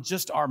beyond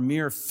just our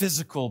mere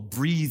physical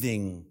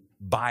breathing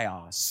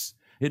bios.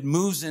 It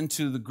moves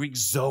into the Greek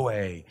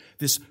zoe,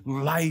 this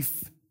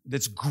life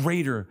that's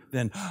greater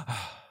than,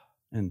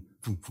 and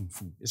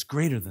it's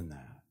greater than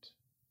that.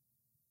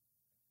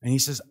 And he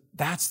says,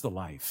 that's the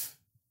life.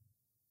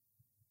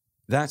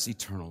 That's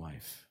eternal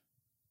life.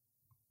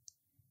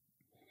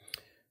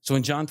 So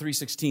in John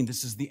 3:16,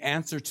 this is the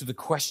answer to the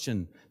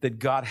question that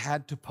God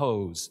had to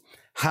pose.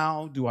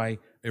 How do I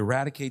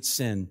eradicate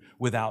sin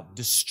without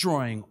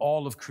destroying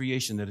all of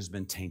creation that has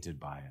been tainted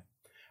by it?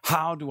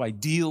 How do I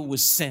deal with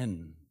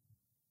sin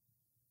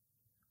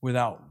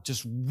without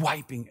just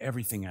wiping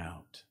everything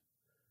out?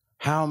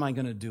 How am I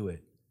going to do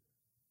it?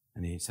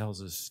 And he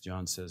tells us,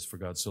 John says, for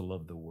God so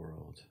loved the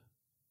world.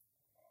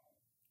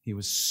 He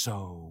was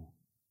so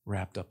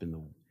wrapped up in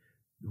the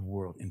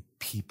world, in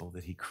people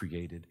that he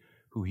created,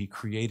 who he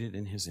created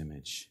in his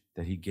image,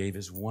 that he gave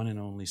his one and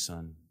only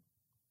Son,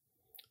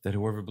 that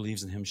whoever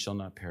believes in him shall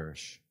not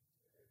perish,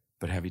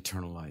 but have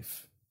eternal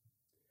life.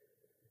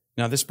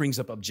 Now, this brings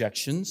up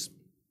objections,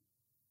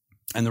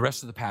 and the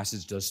rest of the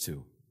passage does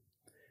too.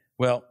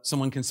 Well,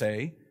 someone can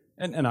say,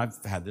 and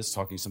I've had this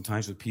talking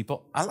sometimes with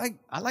people, I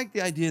like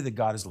the idea that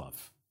God is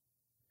love.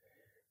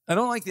 I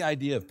don't like the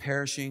idea of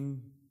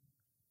perishing.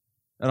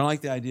 I don't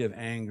like the idea of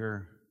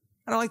anger.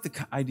 I don't like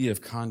the idea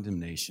of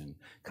condemnation.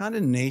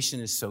 Condemnation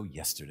is so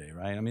yesterday,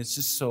 right? It's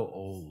just so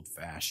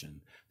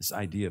old-fashioned, this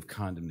idea of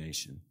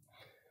condemnation.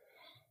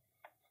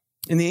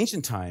 In the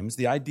ancient times,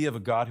 the idea of a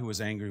God who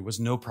was angry was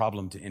no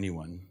problem to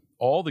anyone.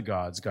 All the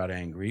gods got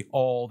angry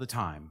all the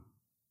time,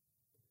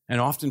 and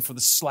often for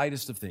the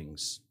slightest of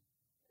things.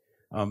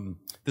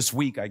 This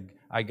week,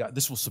 I got,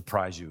 this will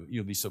surprise you.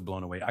 You'll be so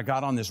blown away. I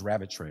got on this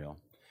rabbit trail.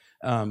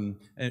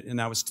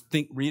 And I was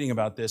reading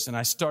about this, and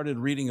I started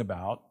reading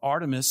about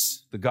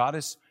Artemis, the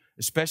goddess,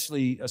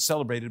 especially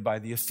celebrated by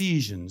the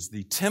Ephesians,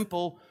 the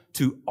temple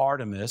to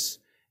Artemis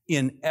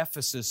in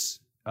Ephesus,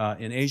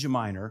 in Asia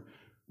Minor,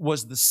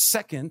 was the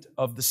second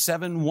of the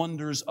 7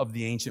 wonders of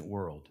the ancient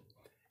world.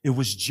 It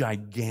was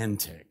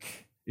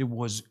gigantic. It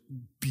was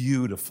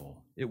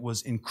beautiful. It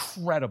was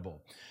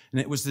incredible. And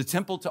it was the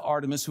temple to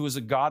Artemis, who was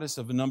a goddess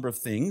of a number of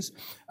things,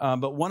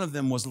 but one of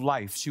them was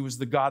life. She was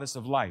the goddess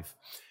of life.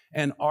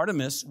 And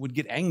Artemis would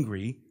get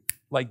angry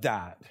like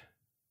that.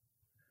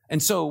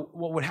 And so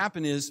what would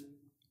happen is,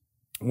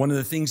 one of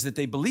the things that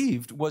they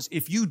believed was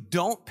if you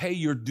don't pay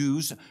your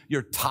dues,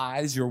 your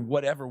tithes, your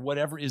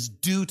whatever is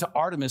due to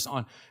Artemis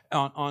on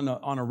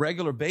a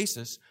regular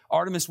basis,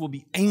 Artemis will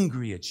be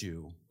angry at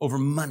you over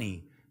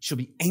money. She'll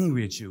be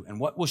angry at you. And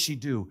what will she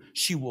do?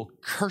 She will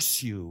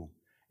curse you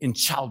in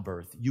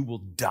childbirth. You will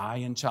die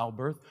in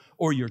childbirth,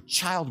 or your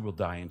child will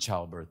die in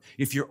childbirth.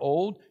 If you're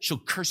old, she'll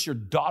curse your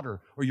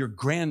daughter or your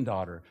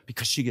granddaughter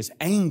because she gets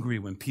angry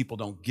when people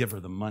don't give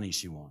her the money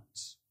she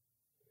wants.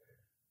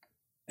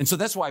 And so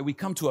that's why we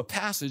come to a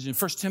passage in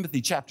 1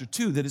 Timothy chapter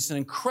 2 that is an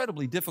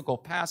incredibly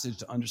difficult passage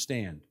to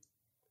understand.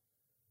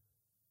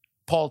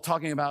 Paul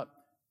talking about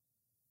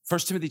 1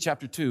 Timothy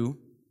chapter 2,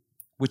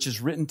 which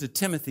is written to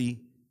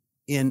Timothy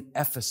in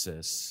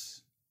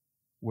Ephesus,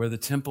 where the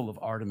temple of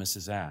Artemis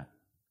is at.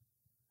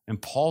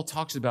 And Paul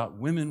talks about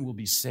women will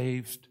be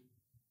saved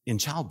in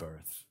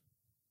childbirth.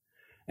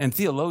 And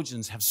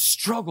theologians have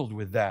struggled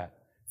with that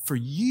for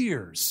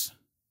years.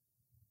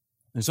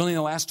 It's only in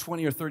the last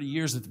 20 or 30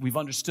 years that we've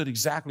understood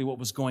exactly what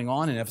was going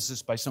on in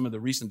Ephesus by some of the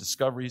recent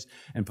discoveries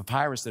and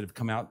papyrus that have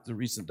come out, the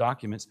recent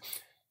documents.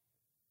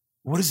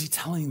 What is he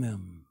telling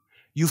them?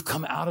 You've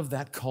come out of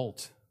that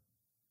cult.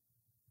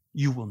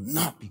 You will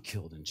not be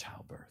killed in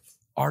childbirth.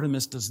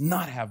 Artemis does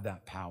not have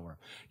that power.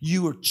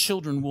 Your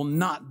children will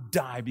not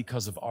die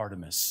because of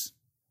Artemis.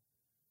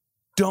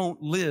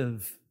 Don't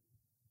live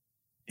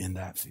in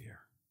that fear.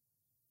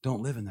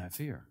 Don't live in that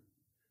fear.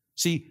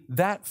 See,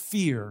 that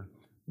fear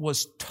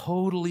was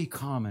totally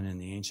common in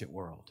the ancient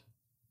world.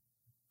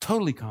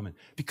 Totally common.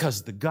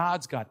 Because the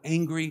gods got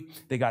angry.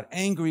 They got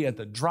angry at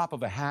the drop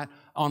of a hat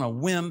on a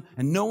whim,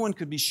 and no one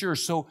could be sure.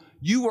 So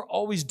you were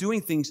always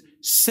doing things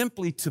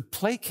simply to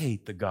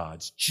placate the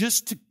gods,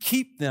 just to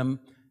keep them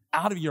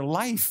out of your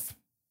life.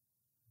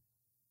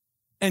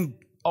 And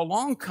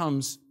along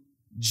comes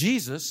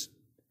Jesus,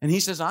 and he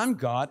says, I'm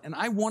God, and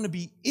I want to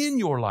be in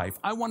your life.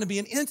 I want to be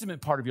an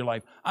intimate part of your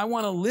life. I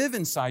want to live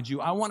inside you.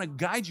 I want to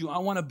guide you. I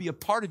want to be a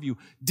part of you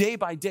day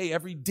by day,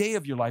 every day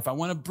of your life. I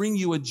want to bring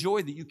you a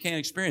joy that you can't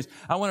experience.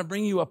 I want to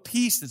bring you a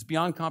peace that's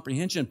beyond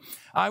comprehension.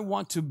 I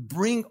want to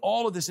bring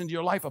all of this into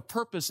your life, a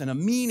purpose and a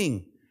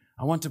meaning.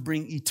 I want to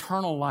bring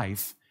eternal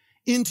life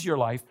into your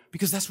life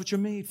because that's what you're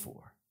made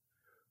for.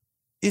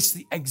 It's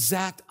the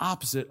exact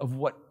opposite of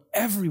what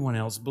everyone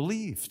else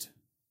believed.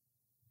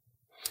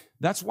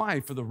 That's why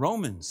for the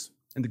Romans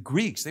and the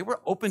Greeks, they were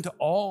open to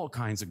all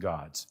kinds of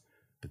gods,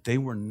 but they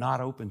were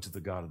not open to the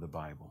God of the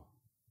Bible.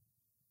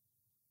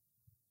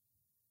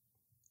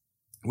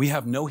 We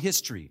have no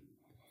history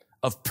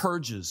of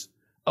purges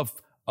of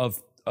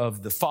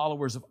the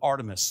followers of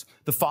Artemis,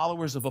 the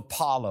followers of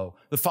Apollo,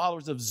 the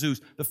followers of Zeus.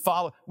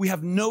 We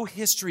have no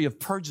history of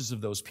purges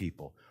of those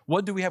people.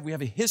 What do we have? We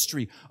have a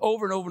history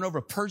over and over and over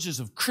of purges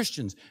of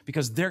Christians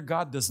because their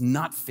God does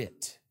not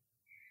fit.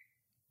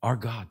 Our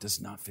God does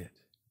not fit.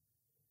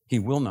 He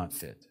will not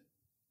fit.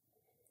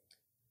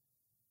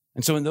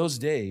 And so in those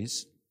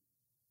days,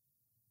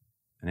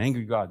 an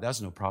angry God, that's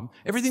no problem.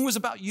 Everything was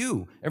about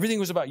you. Everything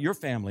was about your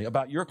family,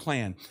 about your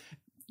clan.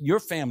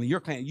 Your family, your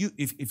clan.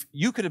 If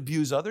you could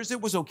abuse others,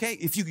 it was okay.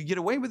 If you could get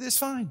away with it, it's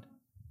fine.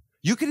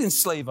 You could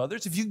enslave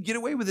others. If you could get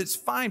away with it, it's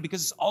fine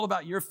because it's all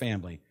about your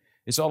family.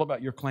 It's all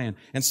about your clan.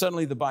 And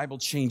suddenly the Bible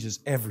changes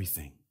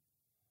everything.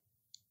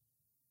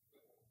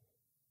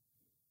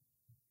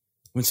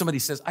 When somebody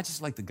says, I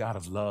just like the God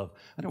of love.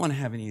 I don't want to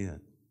have any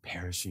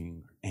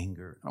perishing or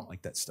anger. I don't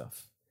like that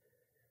stuff.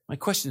 My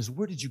question is,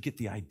 where did you get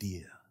the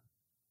idea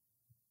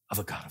of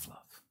a God of love?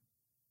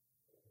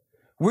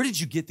 Where did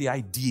you get the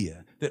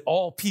idea that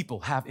all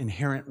people have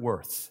inherent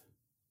worth?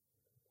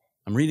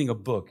 I'm reading a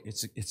book.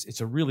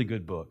 It's a really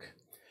good book.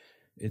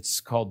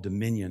 It's called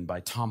Dominion by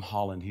Tom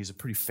Holland. He's a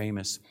pretty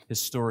famous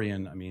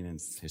historian. In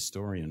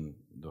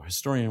the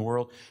historian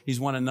world. He's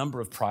won a number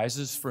of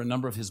prizes for a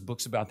number of his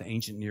books about the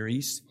ancient Near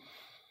East.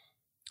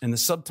 And the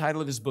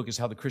subtitle of his book is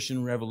How the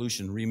Christian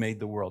Revolution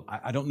Remade the World.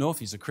 I don't know if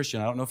he's a Christian.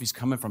 I don't know if he's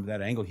coming from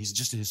that angle. He's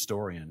just a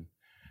historian.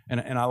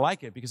 And I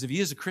like it because if he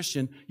is a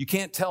Christian, you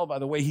can't tell by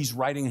the way he's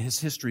writing his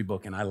history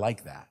book. And I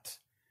like that.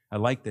 I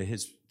like that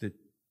his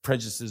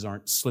prejudices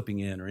aren't slipping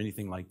in or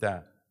anything like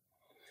that.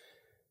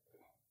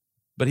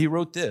 But he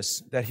wrote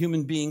this, that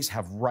human beings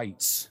have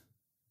rights,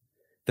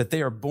 that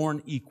they are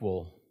born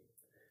equal,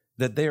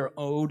 that they are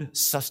owed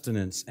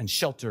sustenance and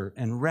shelter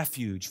and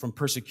refuge from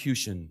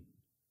persecution.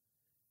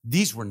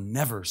 These were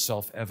never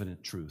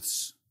self-evident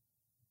truths.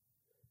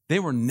 They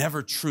were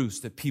never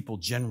truths that people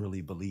generally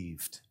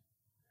believed.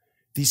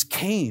 These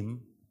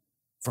came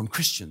from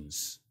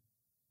Christians.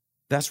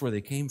 That's where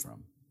they came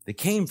from. They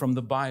came from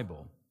the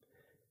Bible.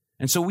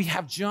 And so we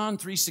have John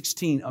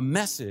 3:16, a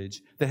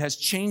message that has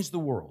changed the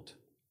world.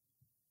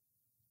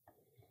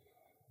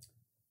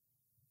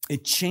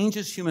 It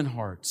changes human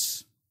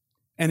hearts,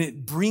 and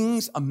it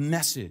brings a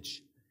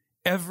message.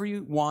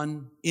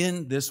 Everyone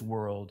in this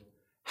world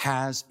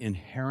has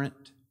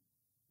inherent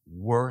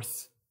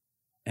worth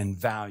and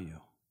value.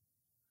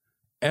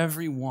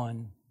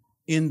 Everyone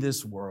in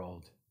this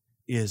world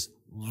is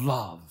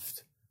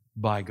loved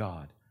by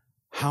God.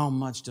 How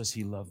much does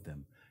he love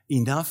them?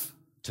 Enough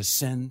to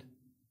send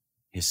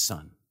his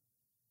son.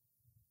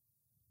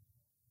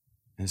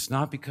 And it's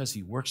not because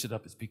he works it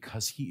up, it's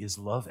because he is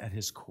love at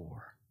his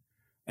core.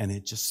 And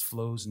it just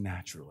flows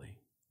naturally.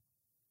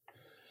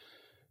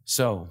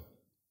 So,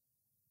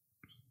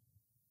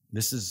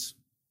 this is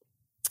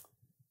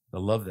the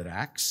love that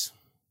acts.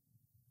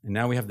 And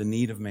now we have the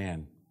need of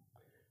man.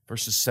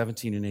 Verses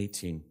 17 and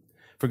 18.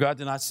 For God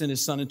did not send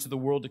his Son into the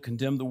world to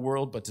condemn the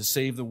world, but to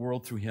save the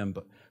world through him.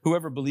 But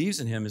whoever believes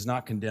in him is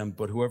not condemned,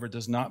 but whoever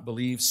does not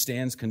believe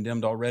stands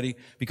condemned already,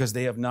 because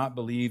they have not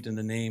believed in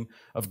the name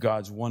of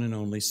God's one and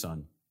only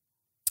Son.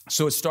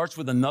 So it starts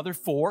with another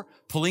four,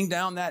 pulling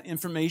down that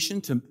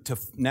information to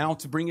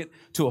bring it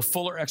to a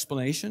fuller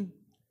explanation.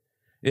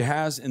 It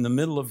has in the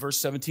middle of verse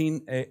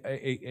 17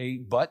 a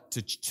but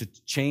to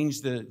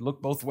change the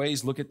look both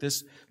ways. Look at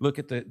this. Look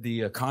at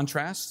the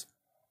contrast.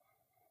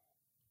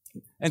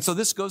 And so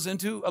this goes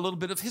into a little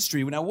bit of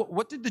history. Now,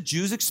 what did the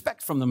Jews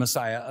expect from the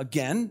Messiah?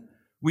 Again,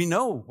 we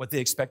know what they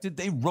expected.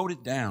 They wrote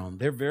it down.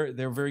 They're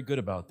very good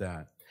about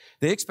that.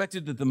 They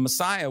expected that the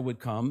Messiah would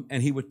come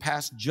and he would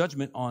pass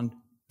judgment on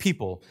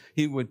people.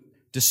 He would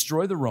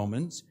destroy the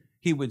Romans.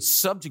 He would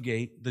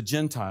subjugate the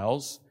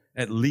Gentiles,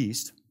 at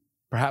least,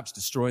 perhaps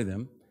destroy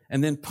them,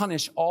 and then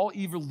punish all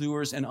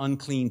evildoers and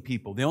unclean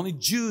people. The only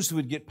Jews who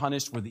would get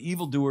punished were the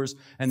evildoers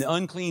and the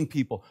unclean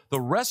people. The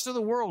rest of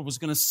the world was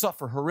going to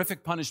suffer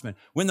horrific punishment.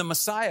 When the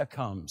Messiah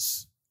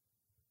comes,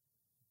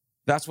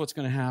 that's what's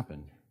going to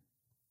happen.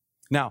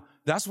 Now,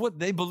 that's what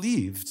they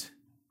believed.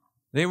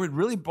 They were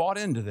really bought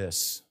into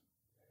this.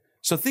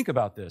 So think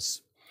about this.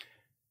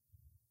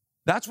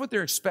 That's what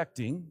they're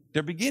expecting.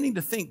 They're beginning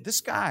to think, this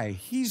guy,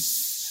 he's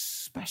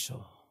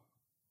special.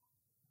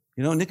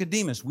 You know,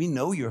 Nicodemus, we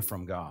know you're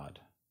from God.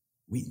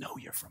 We know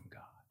you're from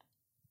God.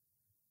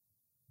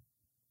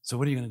 So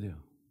what are you going to do?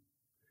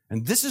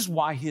 And this is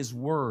why his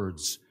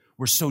words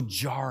were so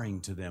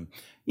jarring to them.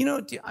 You know,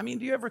 do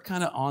you ever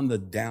kind of on the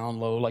down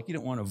low, like you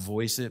don't want to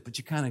voice it, but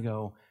you kind of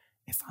go,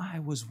 if I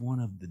was one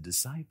of the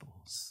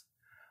disciples,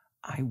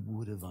 I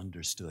would have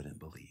understood and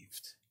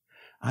believed.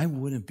 I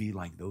wouldn't be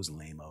like those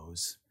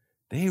lamos.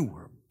 They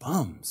were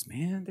bums,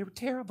 man. They were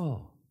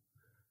terrible.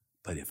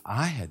 But if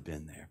I had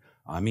been there,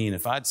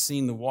 if I'd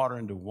seen the water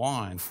into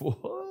wine,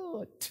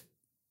 what?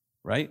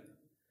 Right?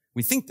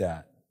 We think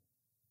that.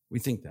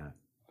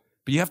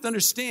 But you have to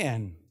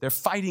understand, they're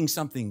fighting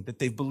something that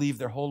they've believed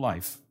their whole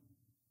life.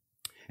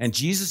 And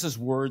Jesus'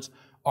 words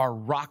are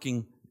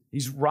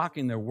he's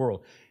rocking their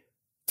world.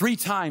 3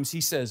 times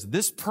he says,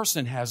 this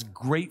person has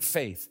great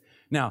faith.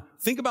 Now,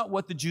 think about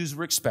what the Jews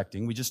were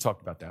expecting. We just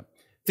talked about that.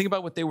 Think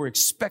about what they were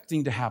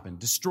expecting to happen.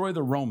 Destroy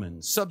the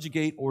Romans,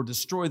 subjugate or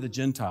destroy the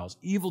Gentiles,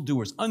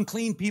 evildoers,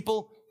 unclean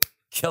people,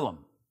 kill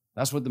them.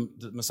 That's what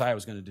the Messiah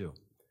was going to do.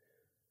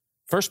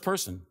 First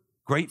person,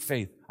 great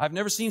faith. I've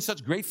never seen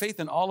such great faith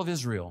in all of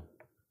Israel.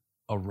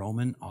 A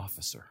Roman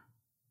officer.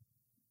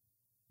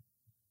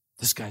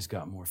 This guy's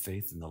got more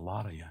faith than the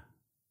lot of you.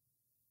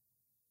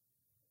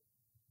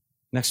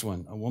 Next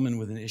one, a woman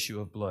with an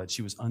issue of blood.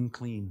 She was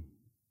unclean.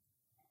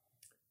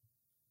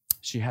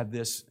 She had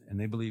this, and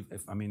they believe,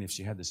 if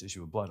she had this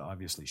issue of blood,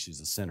 obviously she's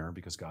a sinner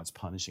because God's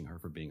punishing her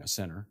for being a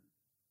sinner.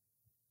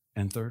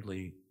 And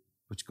thirdly,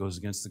 which goes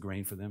against the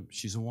grain for them,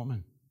 she's a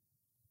woman.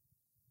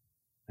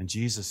 And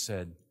Jesus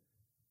said,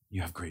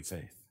 you have great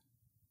faith.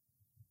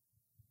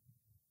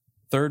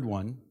 Third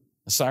one,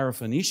 a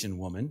Syrophoenician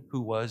woman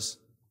who was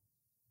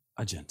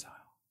a Gentile.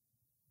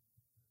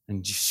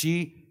 And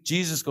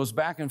Jesus goes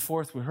back and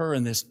forth with her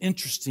in this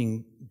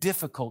interesting,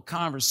 difficult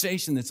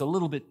conversation that's a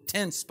little bit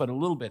tense, but a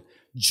little bit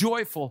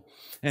joyful.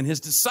 And his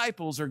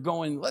disciples are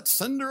going, let's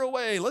send her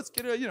away. Let's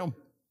get her,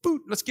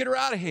 let's get her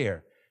out of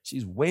here.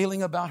 She's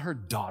wailing about her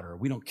daughter.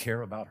 We don't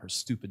care about her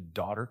stupid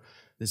daughter,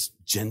 this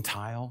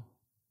Gentile.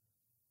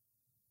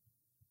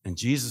 And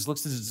Jesus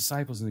looks at his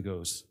disciples and he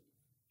goes,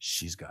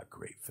 she's got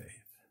great faith.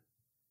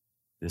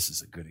 This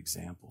is a good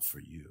example for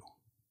you.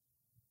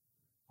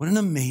 What an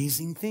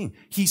amazing thing.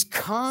 He's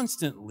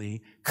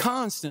constantly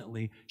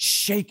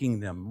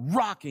shaking them,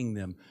 rocking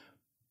them,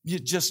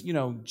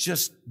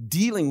 just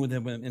dealing with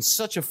him in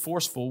such a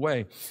forceful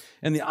way.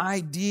 And the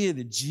idea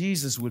that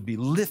Jesus would be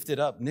lifted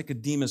up,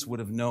 Nicodemus would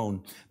have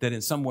known that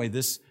in some way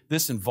this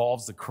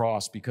involves the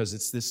cross, because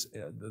it's this,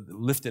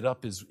 lifted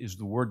up is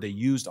the word they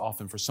used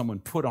often for someone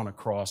put on a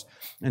cross.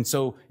 And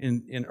so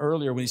in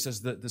earlier when he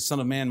says that the Son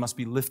of Man must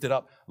be lifted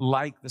up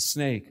like the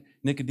snake,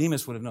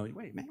 Nicodemus would have known,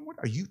 wait, man, what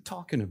are you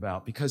talking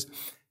about? Because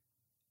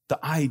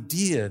the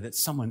idea that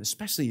someone,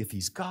 especially if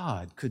he's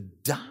God,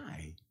 could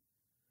die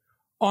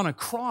on a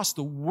cross,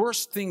 the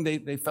worst thing,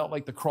 they felt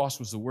like the cross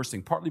was the worst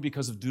thing, partly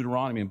because of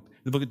Deuteronomy. In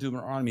the book of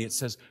Deuteronomy, it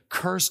says,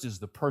 cursed is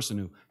the person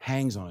who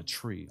hangs on a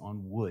tree,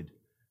 on wood.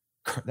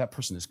 That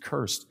person is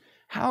cursed.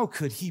 How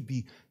could he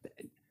be?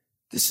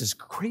 This is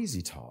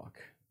crazy talk.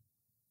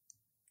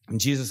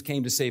 And Jesus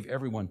came to save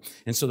everyone.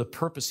 And so the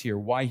purpose here,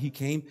 why he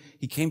came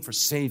for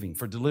saving,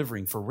 for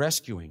delivering, for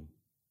rescuing.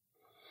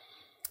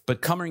 But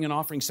coming and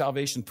offering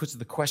salvation puts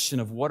the question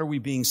of what are we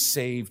being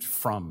saved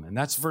from? And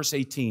that's verse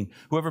 18.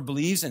 Whoever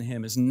believes in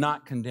him is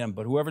not condemned,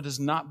 but whoever does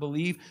not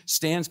believe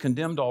stands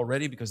condemned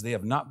already because they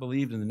have not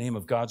believed in the name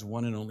of God's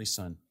one and only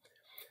Son.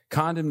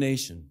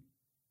 Condemnation,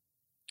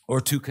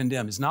 or to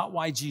condemn, is not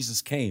why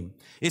Jesus came.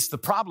 It's the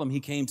problem he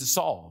came to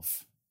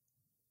solve.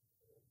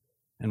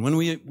 And when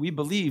we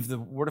believe, the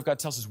Word of God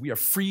tells us we are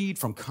freed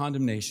from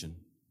condemnation.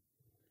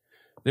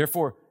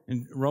 Therefore,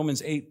 in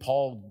Romans 8,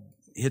 Paul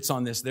hits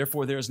on this.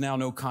 Therefore, there is now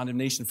no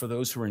condemnation for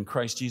those who are in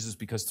Christ Jesus,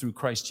 because through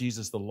Christ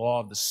Jesus, the law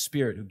of the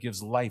Spirit who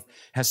gives life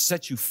has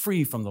set you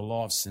free from the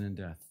law of sin and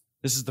death.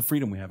 This is the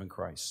freedom we have in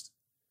Christ.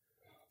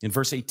 In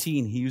verse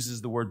 18, he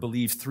uses the word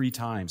believe 3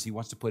 times. He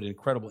wants to put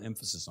incredible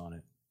emphasis on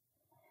it.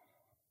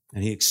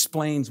 And he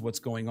explains what's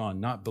going on.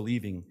 Not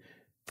believing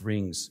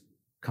brings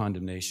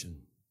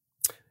condemnation.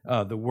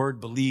 The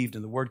word believed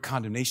and the word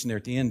condemnation there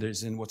at the end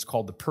is in what's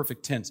called the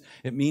perfect tense.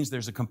 It means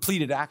there's a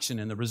completed action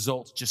and the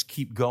results just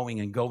keep going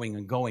and going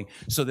and going,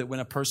 so that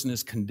when a person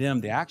is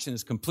condemned, the action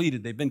is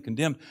completed, they've been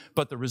condemned,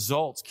 but the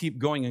results keep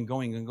going and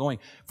going and going.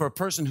 For a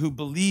person who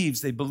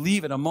believes, they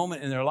believe at a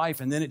moment in their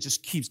life and then it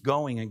just keeps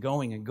going and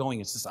going and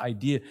going. It's this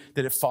idea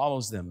that it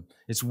follows them.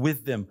 It's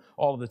with them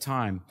all the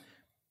time.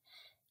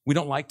 We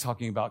don't like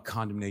talking about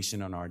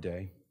condemnation in our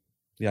day.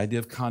 The idea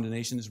of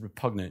condemnation is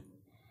repugnant.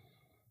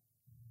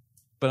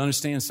 But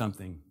understand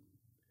something.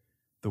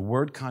 The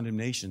word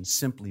condemnation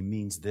simply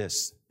means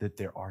this, that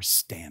there are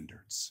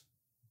standards.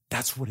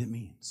 That's what it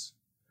means.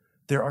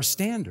 There are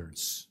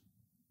standards.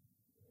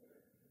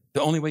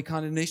 The only way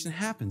condemnation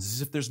happens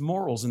is if there's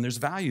morals and there's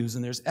values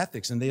and there's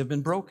ethics and they have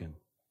been broken.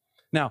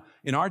 Now,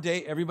 in our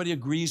day, everybody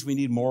agrees we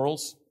need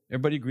morals.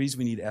 Everybody agrees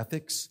we need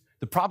ethics.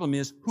 The problem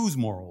is, whose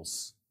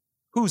morals?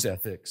 Whose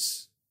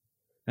ethics?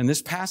 And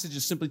this passage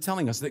is simply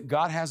telling us that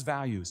God has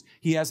values.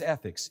 He has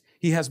ethics.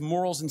 He has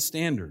morals and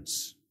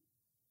standards.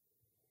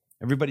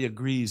 Everybody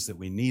agrees that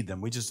we need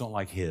them. We just don't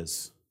like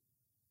his.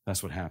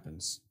 That's what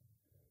happens.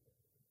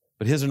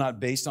 But his are not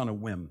based on a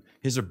whim.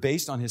 His are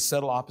based on his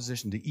settled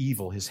opposition to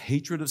evil, his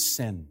hatred of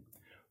sin.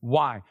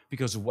 Why?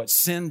 Because of what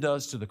sin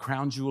does to the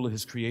crown jewel of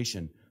his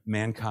creation,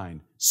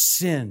 mankind.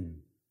 Sin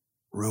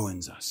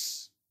ruins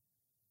us.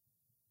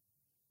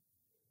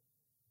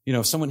 You know,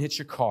 if someone hits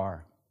your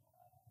car,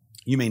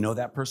 you may know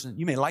that person,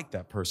 you may like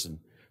that person,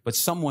 but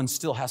someone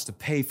still has to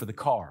pay for the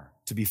car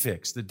to be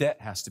fixed. The debt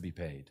has to be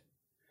paid.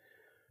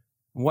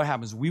 And what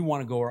happens? We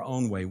want to go our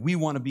own way. We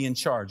want to be in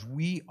charge.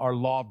 We are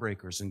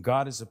lawbreakers, and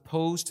God is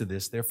opposed to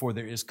this. Therefore,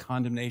 there is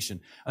condemnation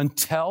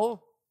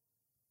until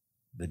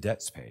the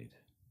debt's paid.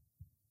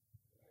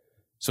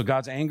 So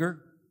God's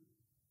anger,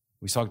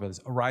 we talked about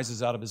this,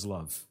 arises out of his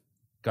love.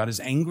 God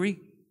is angry.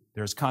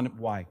 There is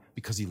condemnation. Why?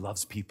 Because he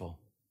loves people.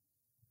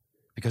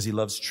 Because he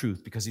loves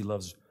truth. Because he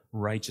loves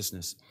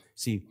righteousness.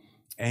 See,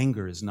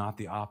 anger is not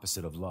the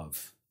opposite of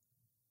love.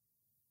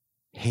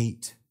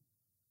 Hate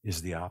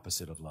is the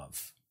opposite of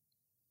love.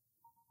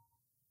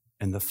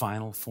 And the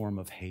final form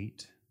of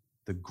hate,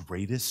 the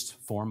greatest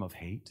form of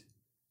hate,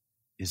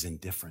 is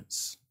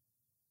indifference.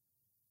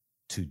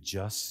 To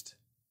just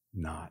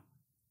not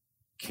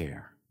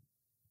care.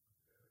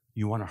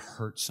 You want to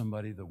hurt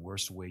somebody the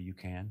worst way you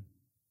can?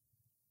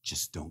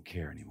 Just don't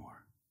care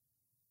anymore.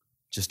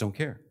 Just don't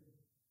care.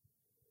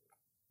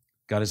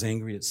 God is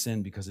angry at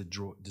sin because it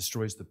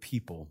destroys the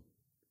people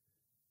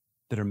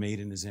that are made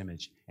in his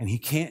image. And he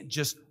can't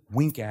just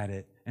wink at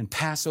it and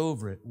pass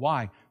over it.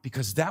 Why?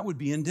 Because that would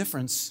be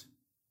indifference.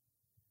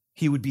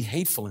 He would be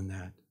hateful in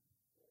that.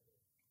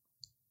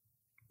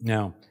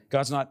 Now,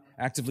 God's not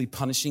actively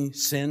punishing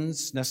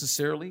sins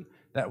necessarily.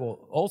 That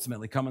will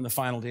ultimately come in the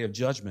final day of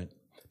judgment.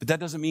 But that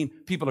doesn't mean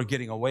people are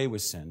getting away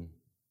with sin.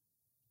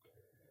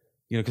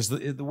 You know, because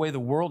the way the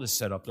world is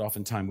set up,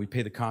 oftentimes we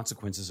pay the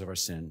consequences of our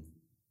sin,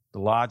 the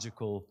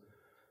logical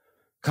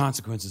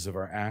consequences of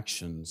our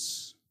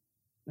actions.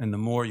 And the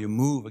more you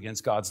move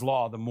against God's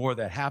law, the more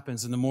that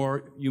happens, and the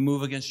more you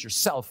move against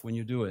yourself when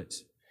you do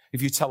it.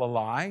 If you tell a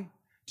lie,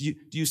 do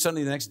you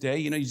suddenly the next day,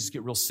 you just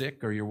get real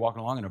sick, or you're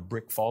walking along and a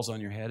brick falls on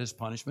your head as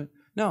punishment?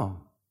 No.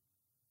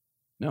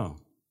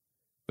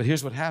 But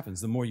here's what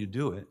happens. The more you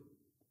do it,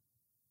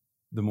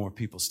 the more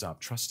people stop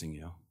trusting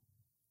you.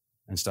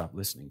 and stop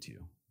listening to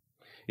you.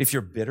 If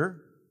you're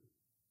bitter,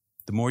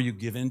 the more you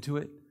give into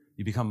it,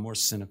 you become more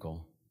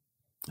cynical.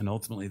 And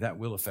ultimately, that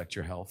will affect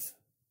your health.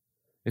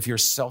 If you're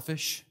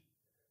selfish,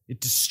 it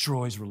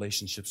destroys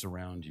relationships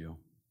around you.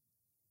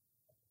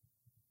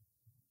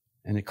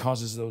 And it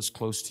causes those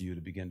close to you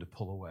to begin to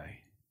pull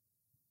away.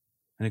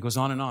 And it goes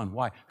on and on.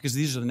 Why? Because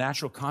these are the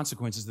natural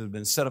consequences that have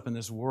been set up in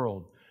this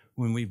world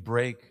when we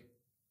break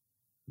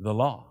the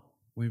law,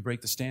 when we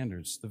break the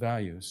standards, the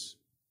values.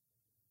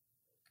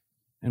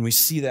 And we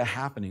see that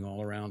happening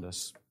all around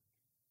us.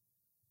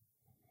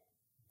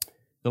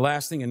 The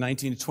last thing in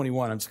 19 to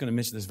 21, I'm just going to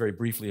mention this very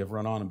briefly, I've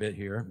run on a bit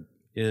here,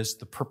 is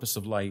the purpose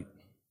of light.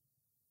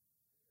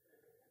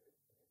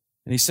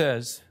 And he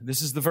says,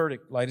 this is the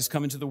verdict. Light has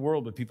come into the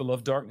world, but people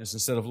love darkness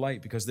instead of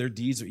light because their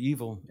deeds are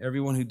evil.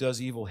 Everyone who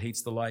does evil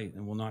hates the light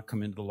and will not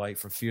come into the light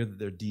for fear that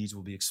their deeds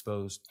will be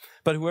exposed.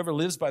 But whoever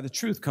lives by the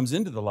truth comes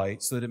into the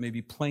light so that it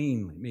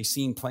may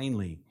seem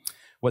plainly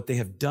what they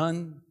have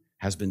done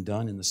has been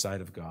done in the sight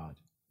of God.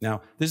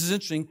 Now, this is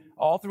interesting.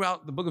 All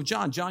throughout the book of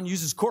John, John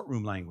uses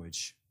courtroom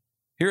language.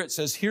 Here it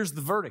says, here's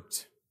the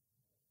verdict.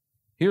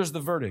 Here's the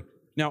verdict.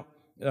 Now,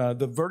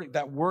 the verdict,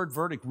 that word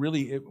verdict,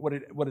 really, what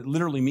it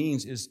literally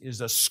means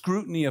is a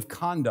scrutiny of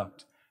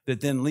conduct that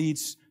then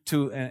leads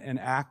to an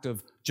act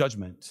of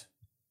judgment.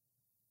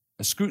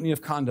 A scrutiny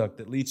of conduct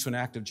that leads to an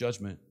act of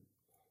judgment.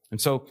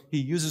 And so he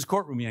uses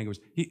courtroom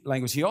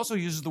language. He also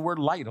uses the word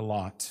light a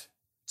lot.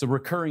 It's a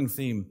recurring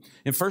theme.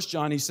 In 1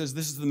 John, he says,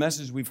 this is the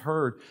message we've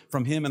heard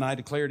from him, and I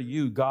declare to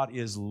you, God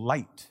is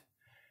light.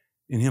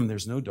 In him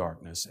there's no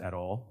darkness at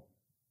all.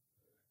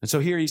 And so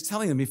here he's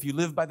telling them, if you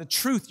live by the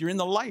truth, you're in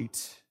the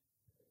light.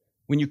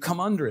 When you come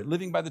under it,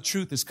 living by the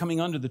truth is coming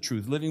under the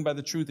truth. Living by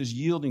the truth is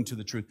yielding to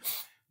the truth.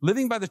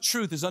 Living by the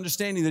truth is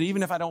understanding that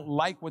even if I don't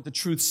like what the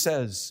truth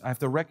says, I have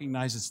to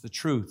recognize it's the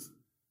truth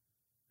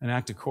and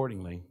act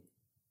accordingly.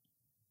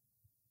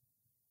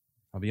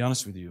 I'll be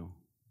honest with you.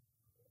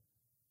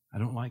 I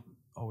don't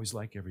always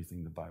like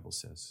everything the Bible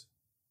says.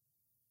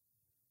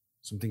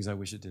 Some things I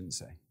wish it didn't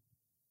say.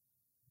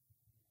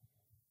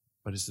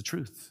 But it's the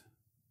truth.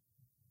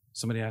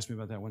 Somebody asked me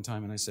about that one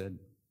time, and I said,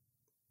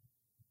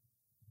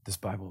 this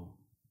Bible,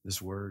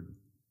 this word,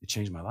 it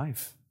changed my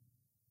life.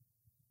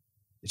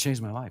 It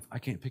changed my life. I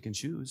can't pick and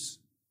choose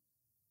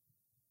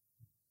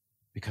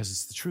because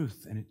it's the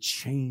truth, and it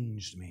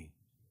changed me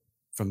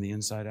from the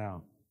inside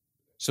out.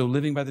 So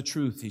living by the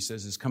truth, he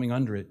says, is coming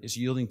under it, is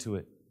yielding to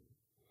it.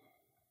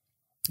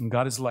 And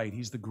God is light.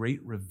 He's the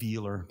great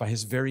revealer. By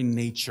his very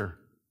nature,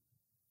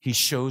 he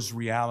shows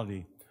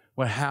reality.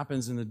 What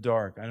happens in the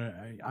dark?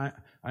 I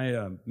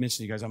mentioned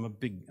to you guys, I'm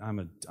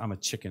a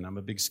chicken. I'm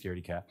a big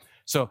scaredy cat.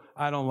 So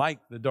I don't like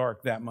the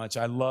dark that much.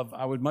 I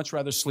would much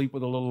rather sleep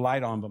with a little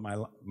light on, but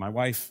my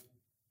wife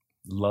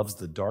loves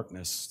the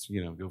darkness.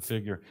 Go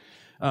figure.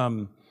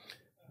 But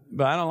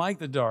I don't like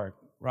the dark.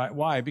 Right?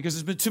 Why? Because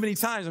there's been too many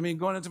times.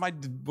 Going into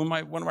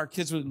one of our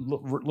kids,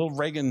 little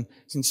Reagan,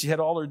 and she had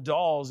all her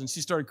dolls, and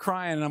she started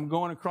crying, and I'm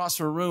going across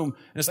her room,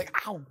 and it's like,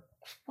 ow,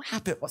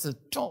 crap, it was a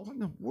doll. What in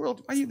the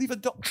world? Why do you leave a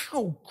doll?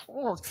 Ow,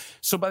 gross.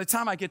 So by the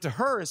time I get to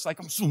her, it's like,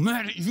 I'm so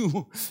mad at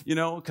you,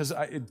 because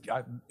I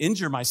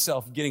injure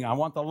myself I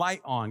want the light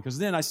on, because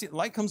then I see the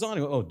light comes on,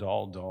 and I go, oh,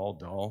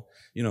 doll,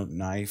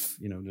 knife,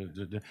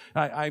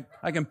 I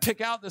can pick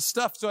out the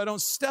stuff so I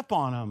don't step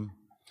on them.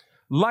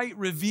 Light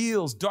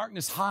reveals,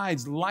 darkness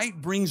hides.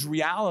 Light brings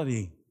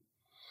reality.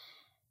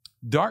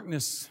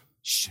 Darkness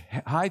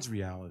hides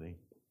reality.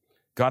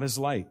 God is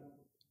light.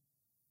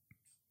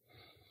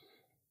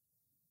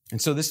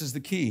 And so this is the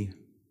key.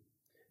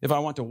 If I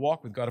want to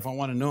walk with God, if I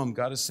want to know him,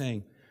 God is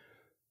saying,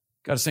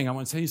 I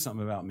want to tell you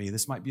something about me.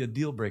 This might be a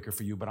deal breaker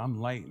for you, but I'm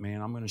light,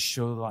 man. I'm going to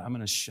show the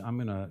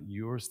light.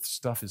 Your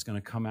stuff is going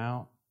to come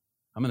out.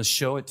 I'm going to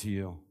show it to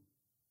you.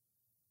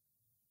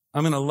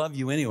 I'm going to love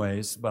you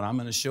anyways, but I'm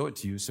going to show it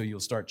to you so you'll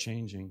start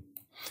changing.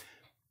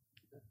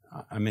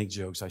 I make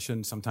jokes. I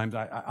shouldn't sometimes.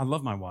 I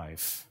love my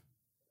wife.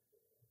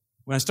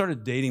 When I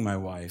started dating my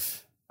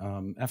wife,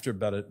 after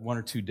about 1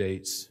 or 2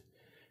 dates,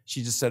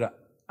 she just said,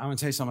 I'm going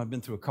to tell you something. I've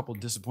been through a couple of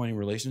disappointing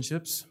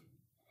relationships.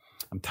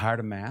 I'm tired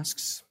of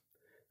masks.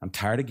 I'm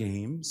tired of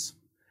games.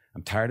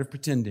 I'm tired of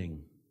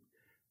pretending.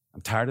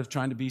 I'm tired of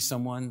trying to be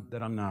someone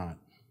that I'm not.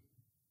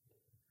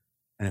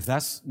 And if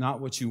that's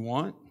not what you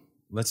want,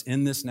 let's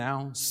end this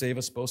now, save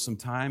us both some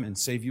time, and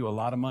save you a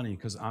lot of money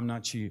because I'm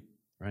not cheap,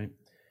 right?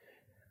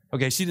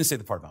 Okay, she didn't say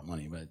the part about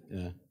money,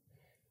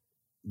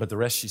 but the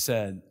rest she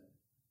said.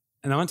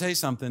 And I'm going to tell you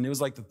something. It was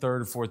like the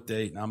 3rd or 4th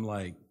date, and I'm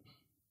like,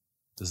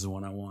 this is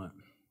what I want.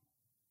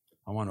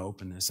 I want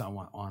openness. I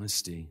want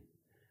honesty.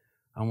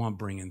 I want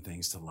bringing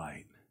things to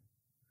light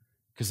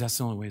because that's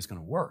the only way it's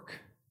going to work.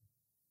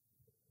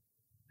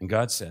 And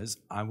God says,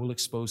 I will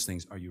expose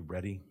things. Are you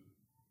ready?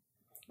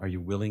 Are you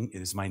willing?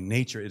 It is my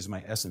nature. It is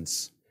my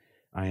essence.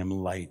 I am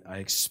light. I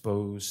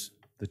expose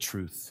the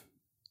truth.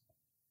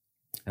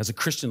 As a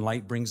Christian,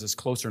 light brings us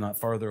closer, not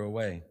farther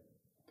away.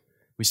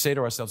 We say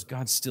to ourselves,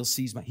 God still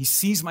sees He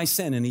sees my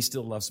sin and he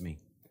still loves me.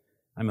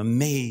 I'm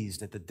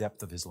amazed at the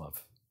depth of his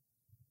love.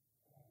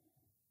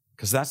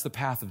 Because that's the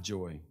path of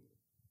joy.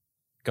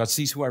 God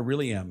sees who I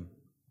really am.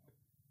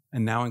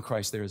 And now in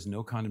Christ, there is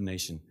no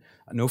condemnation,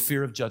 no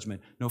fear of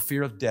judgment, no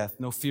fear of death,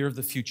 no fear of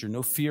the future,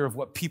 no fear of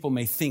what people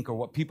may think or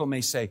what people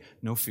may say.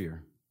 No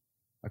fear.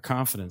 A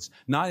confidence,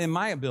 not in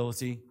my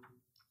ability,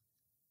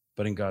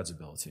 but in God's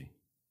ability.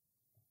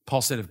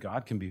 Paul said, if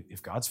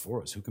God's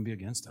for us, who can be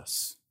against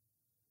us?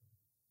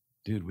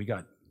 Dude, we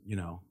got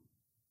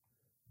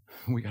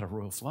a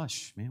royal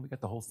flush, man. We got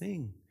the whole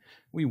thing.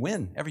 We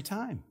win every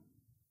time.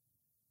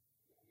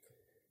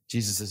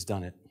 Jesus has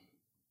done it.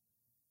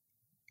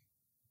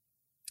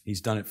 He's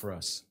done it for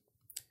us.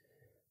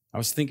 I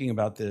was thinking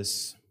about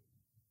this.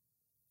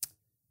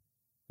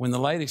 When the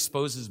light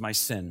exposes my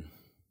sin,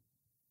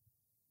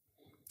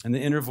 and the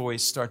inner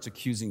voice starts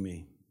accusing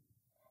me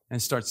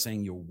and starts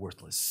saying, you're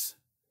worthless.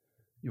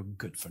 You're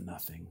good for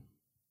nothing.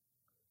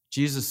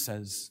 Jesus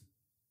says,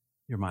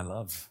 you're my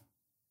love.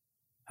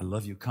 I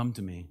love you. Come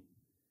to me.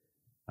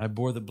 I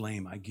bore the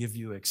blame. I give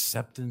you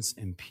acceptance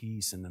and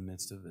peace in the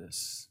midst of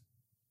this.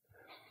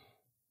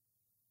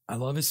 I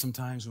love it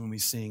sometimes when we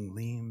sing,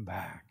 lean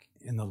back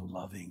in the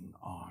loving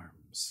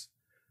arms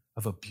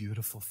of a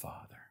beautiful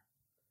Father.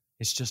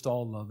 It's just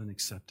all love and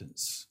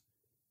acceptance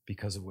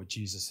because of what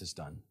Jesus has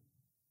done.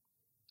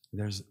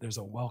 There's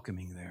a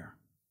welcoming there.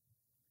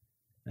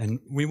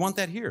 And we want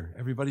that here.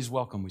 Everybody's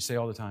welcome. We say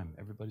all the time,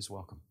 everybody's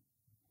welcome.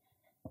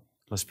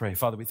 Let's pray.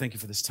 Father, we thank you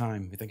for this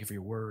time. We thank you for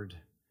your word,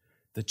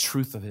 the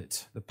truth of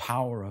it, the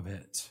power of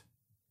it.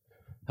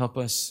 Help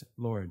us,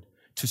 Lord,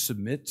 to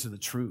submit to the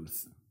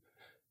truth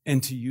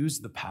and to use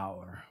the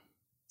power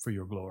for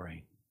your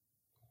glory.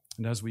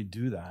 And as we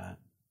do that,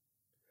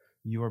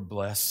 you are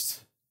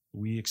blessed.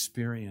 We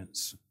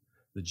experience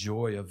the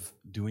joy of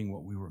doing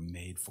what we were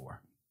made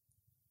for.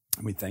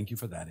 And we thank you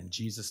for that in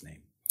Jesus'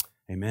 name.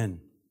 Amen.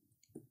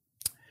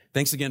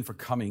 Thanks again for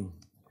coming.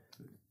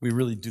 We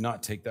really do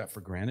not take that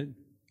for granted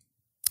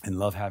and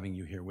love having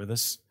you here with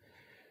us.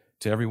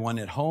 To everyone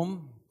at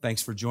home,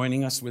 thanks for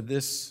joining us with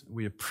this.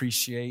 We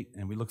appreciate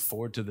and we look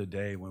forward to the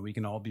day when we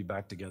can all be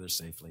back together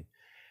safely.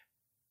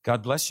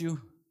 God bless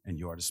you, and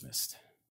you are dismissed.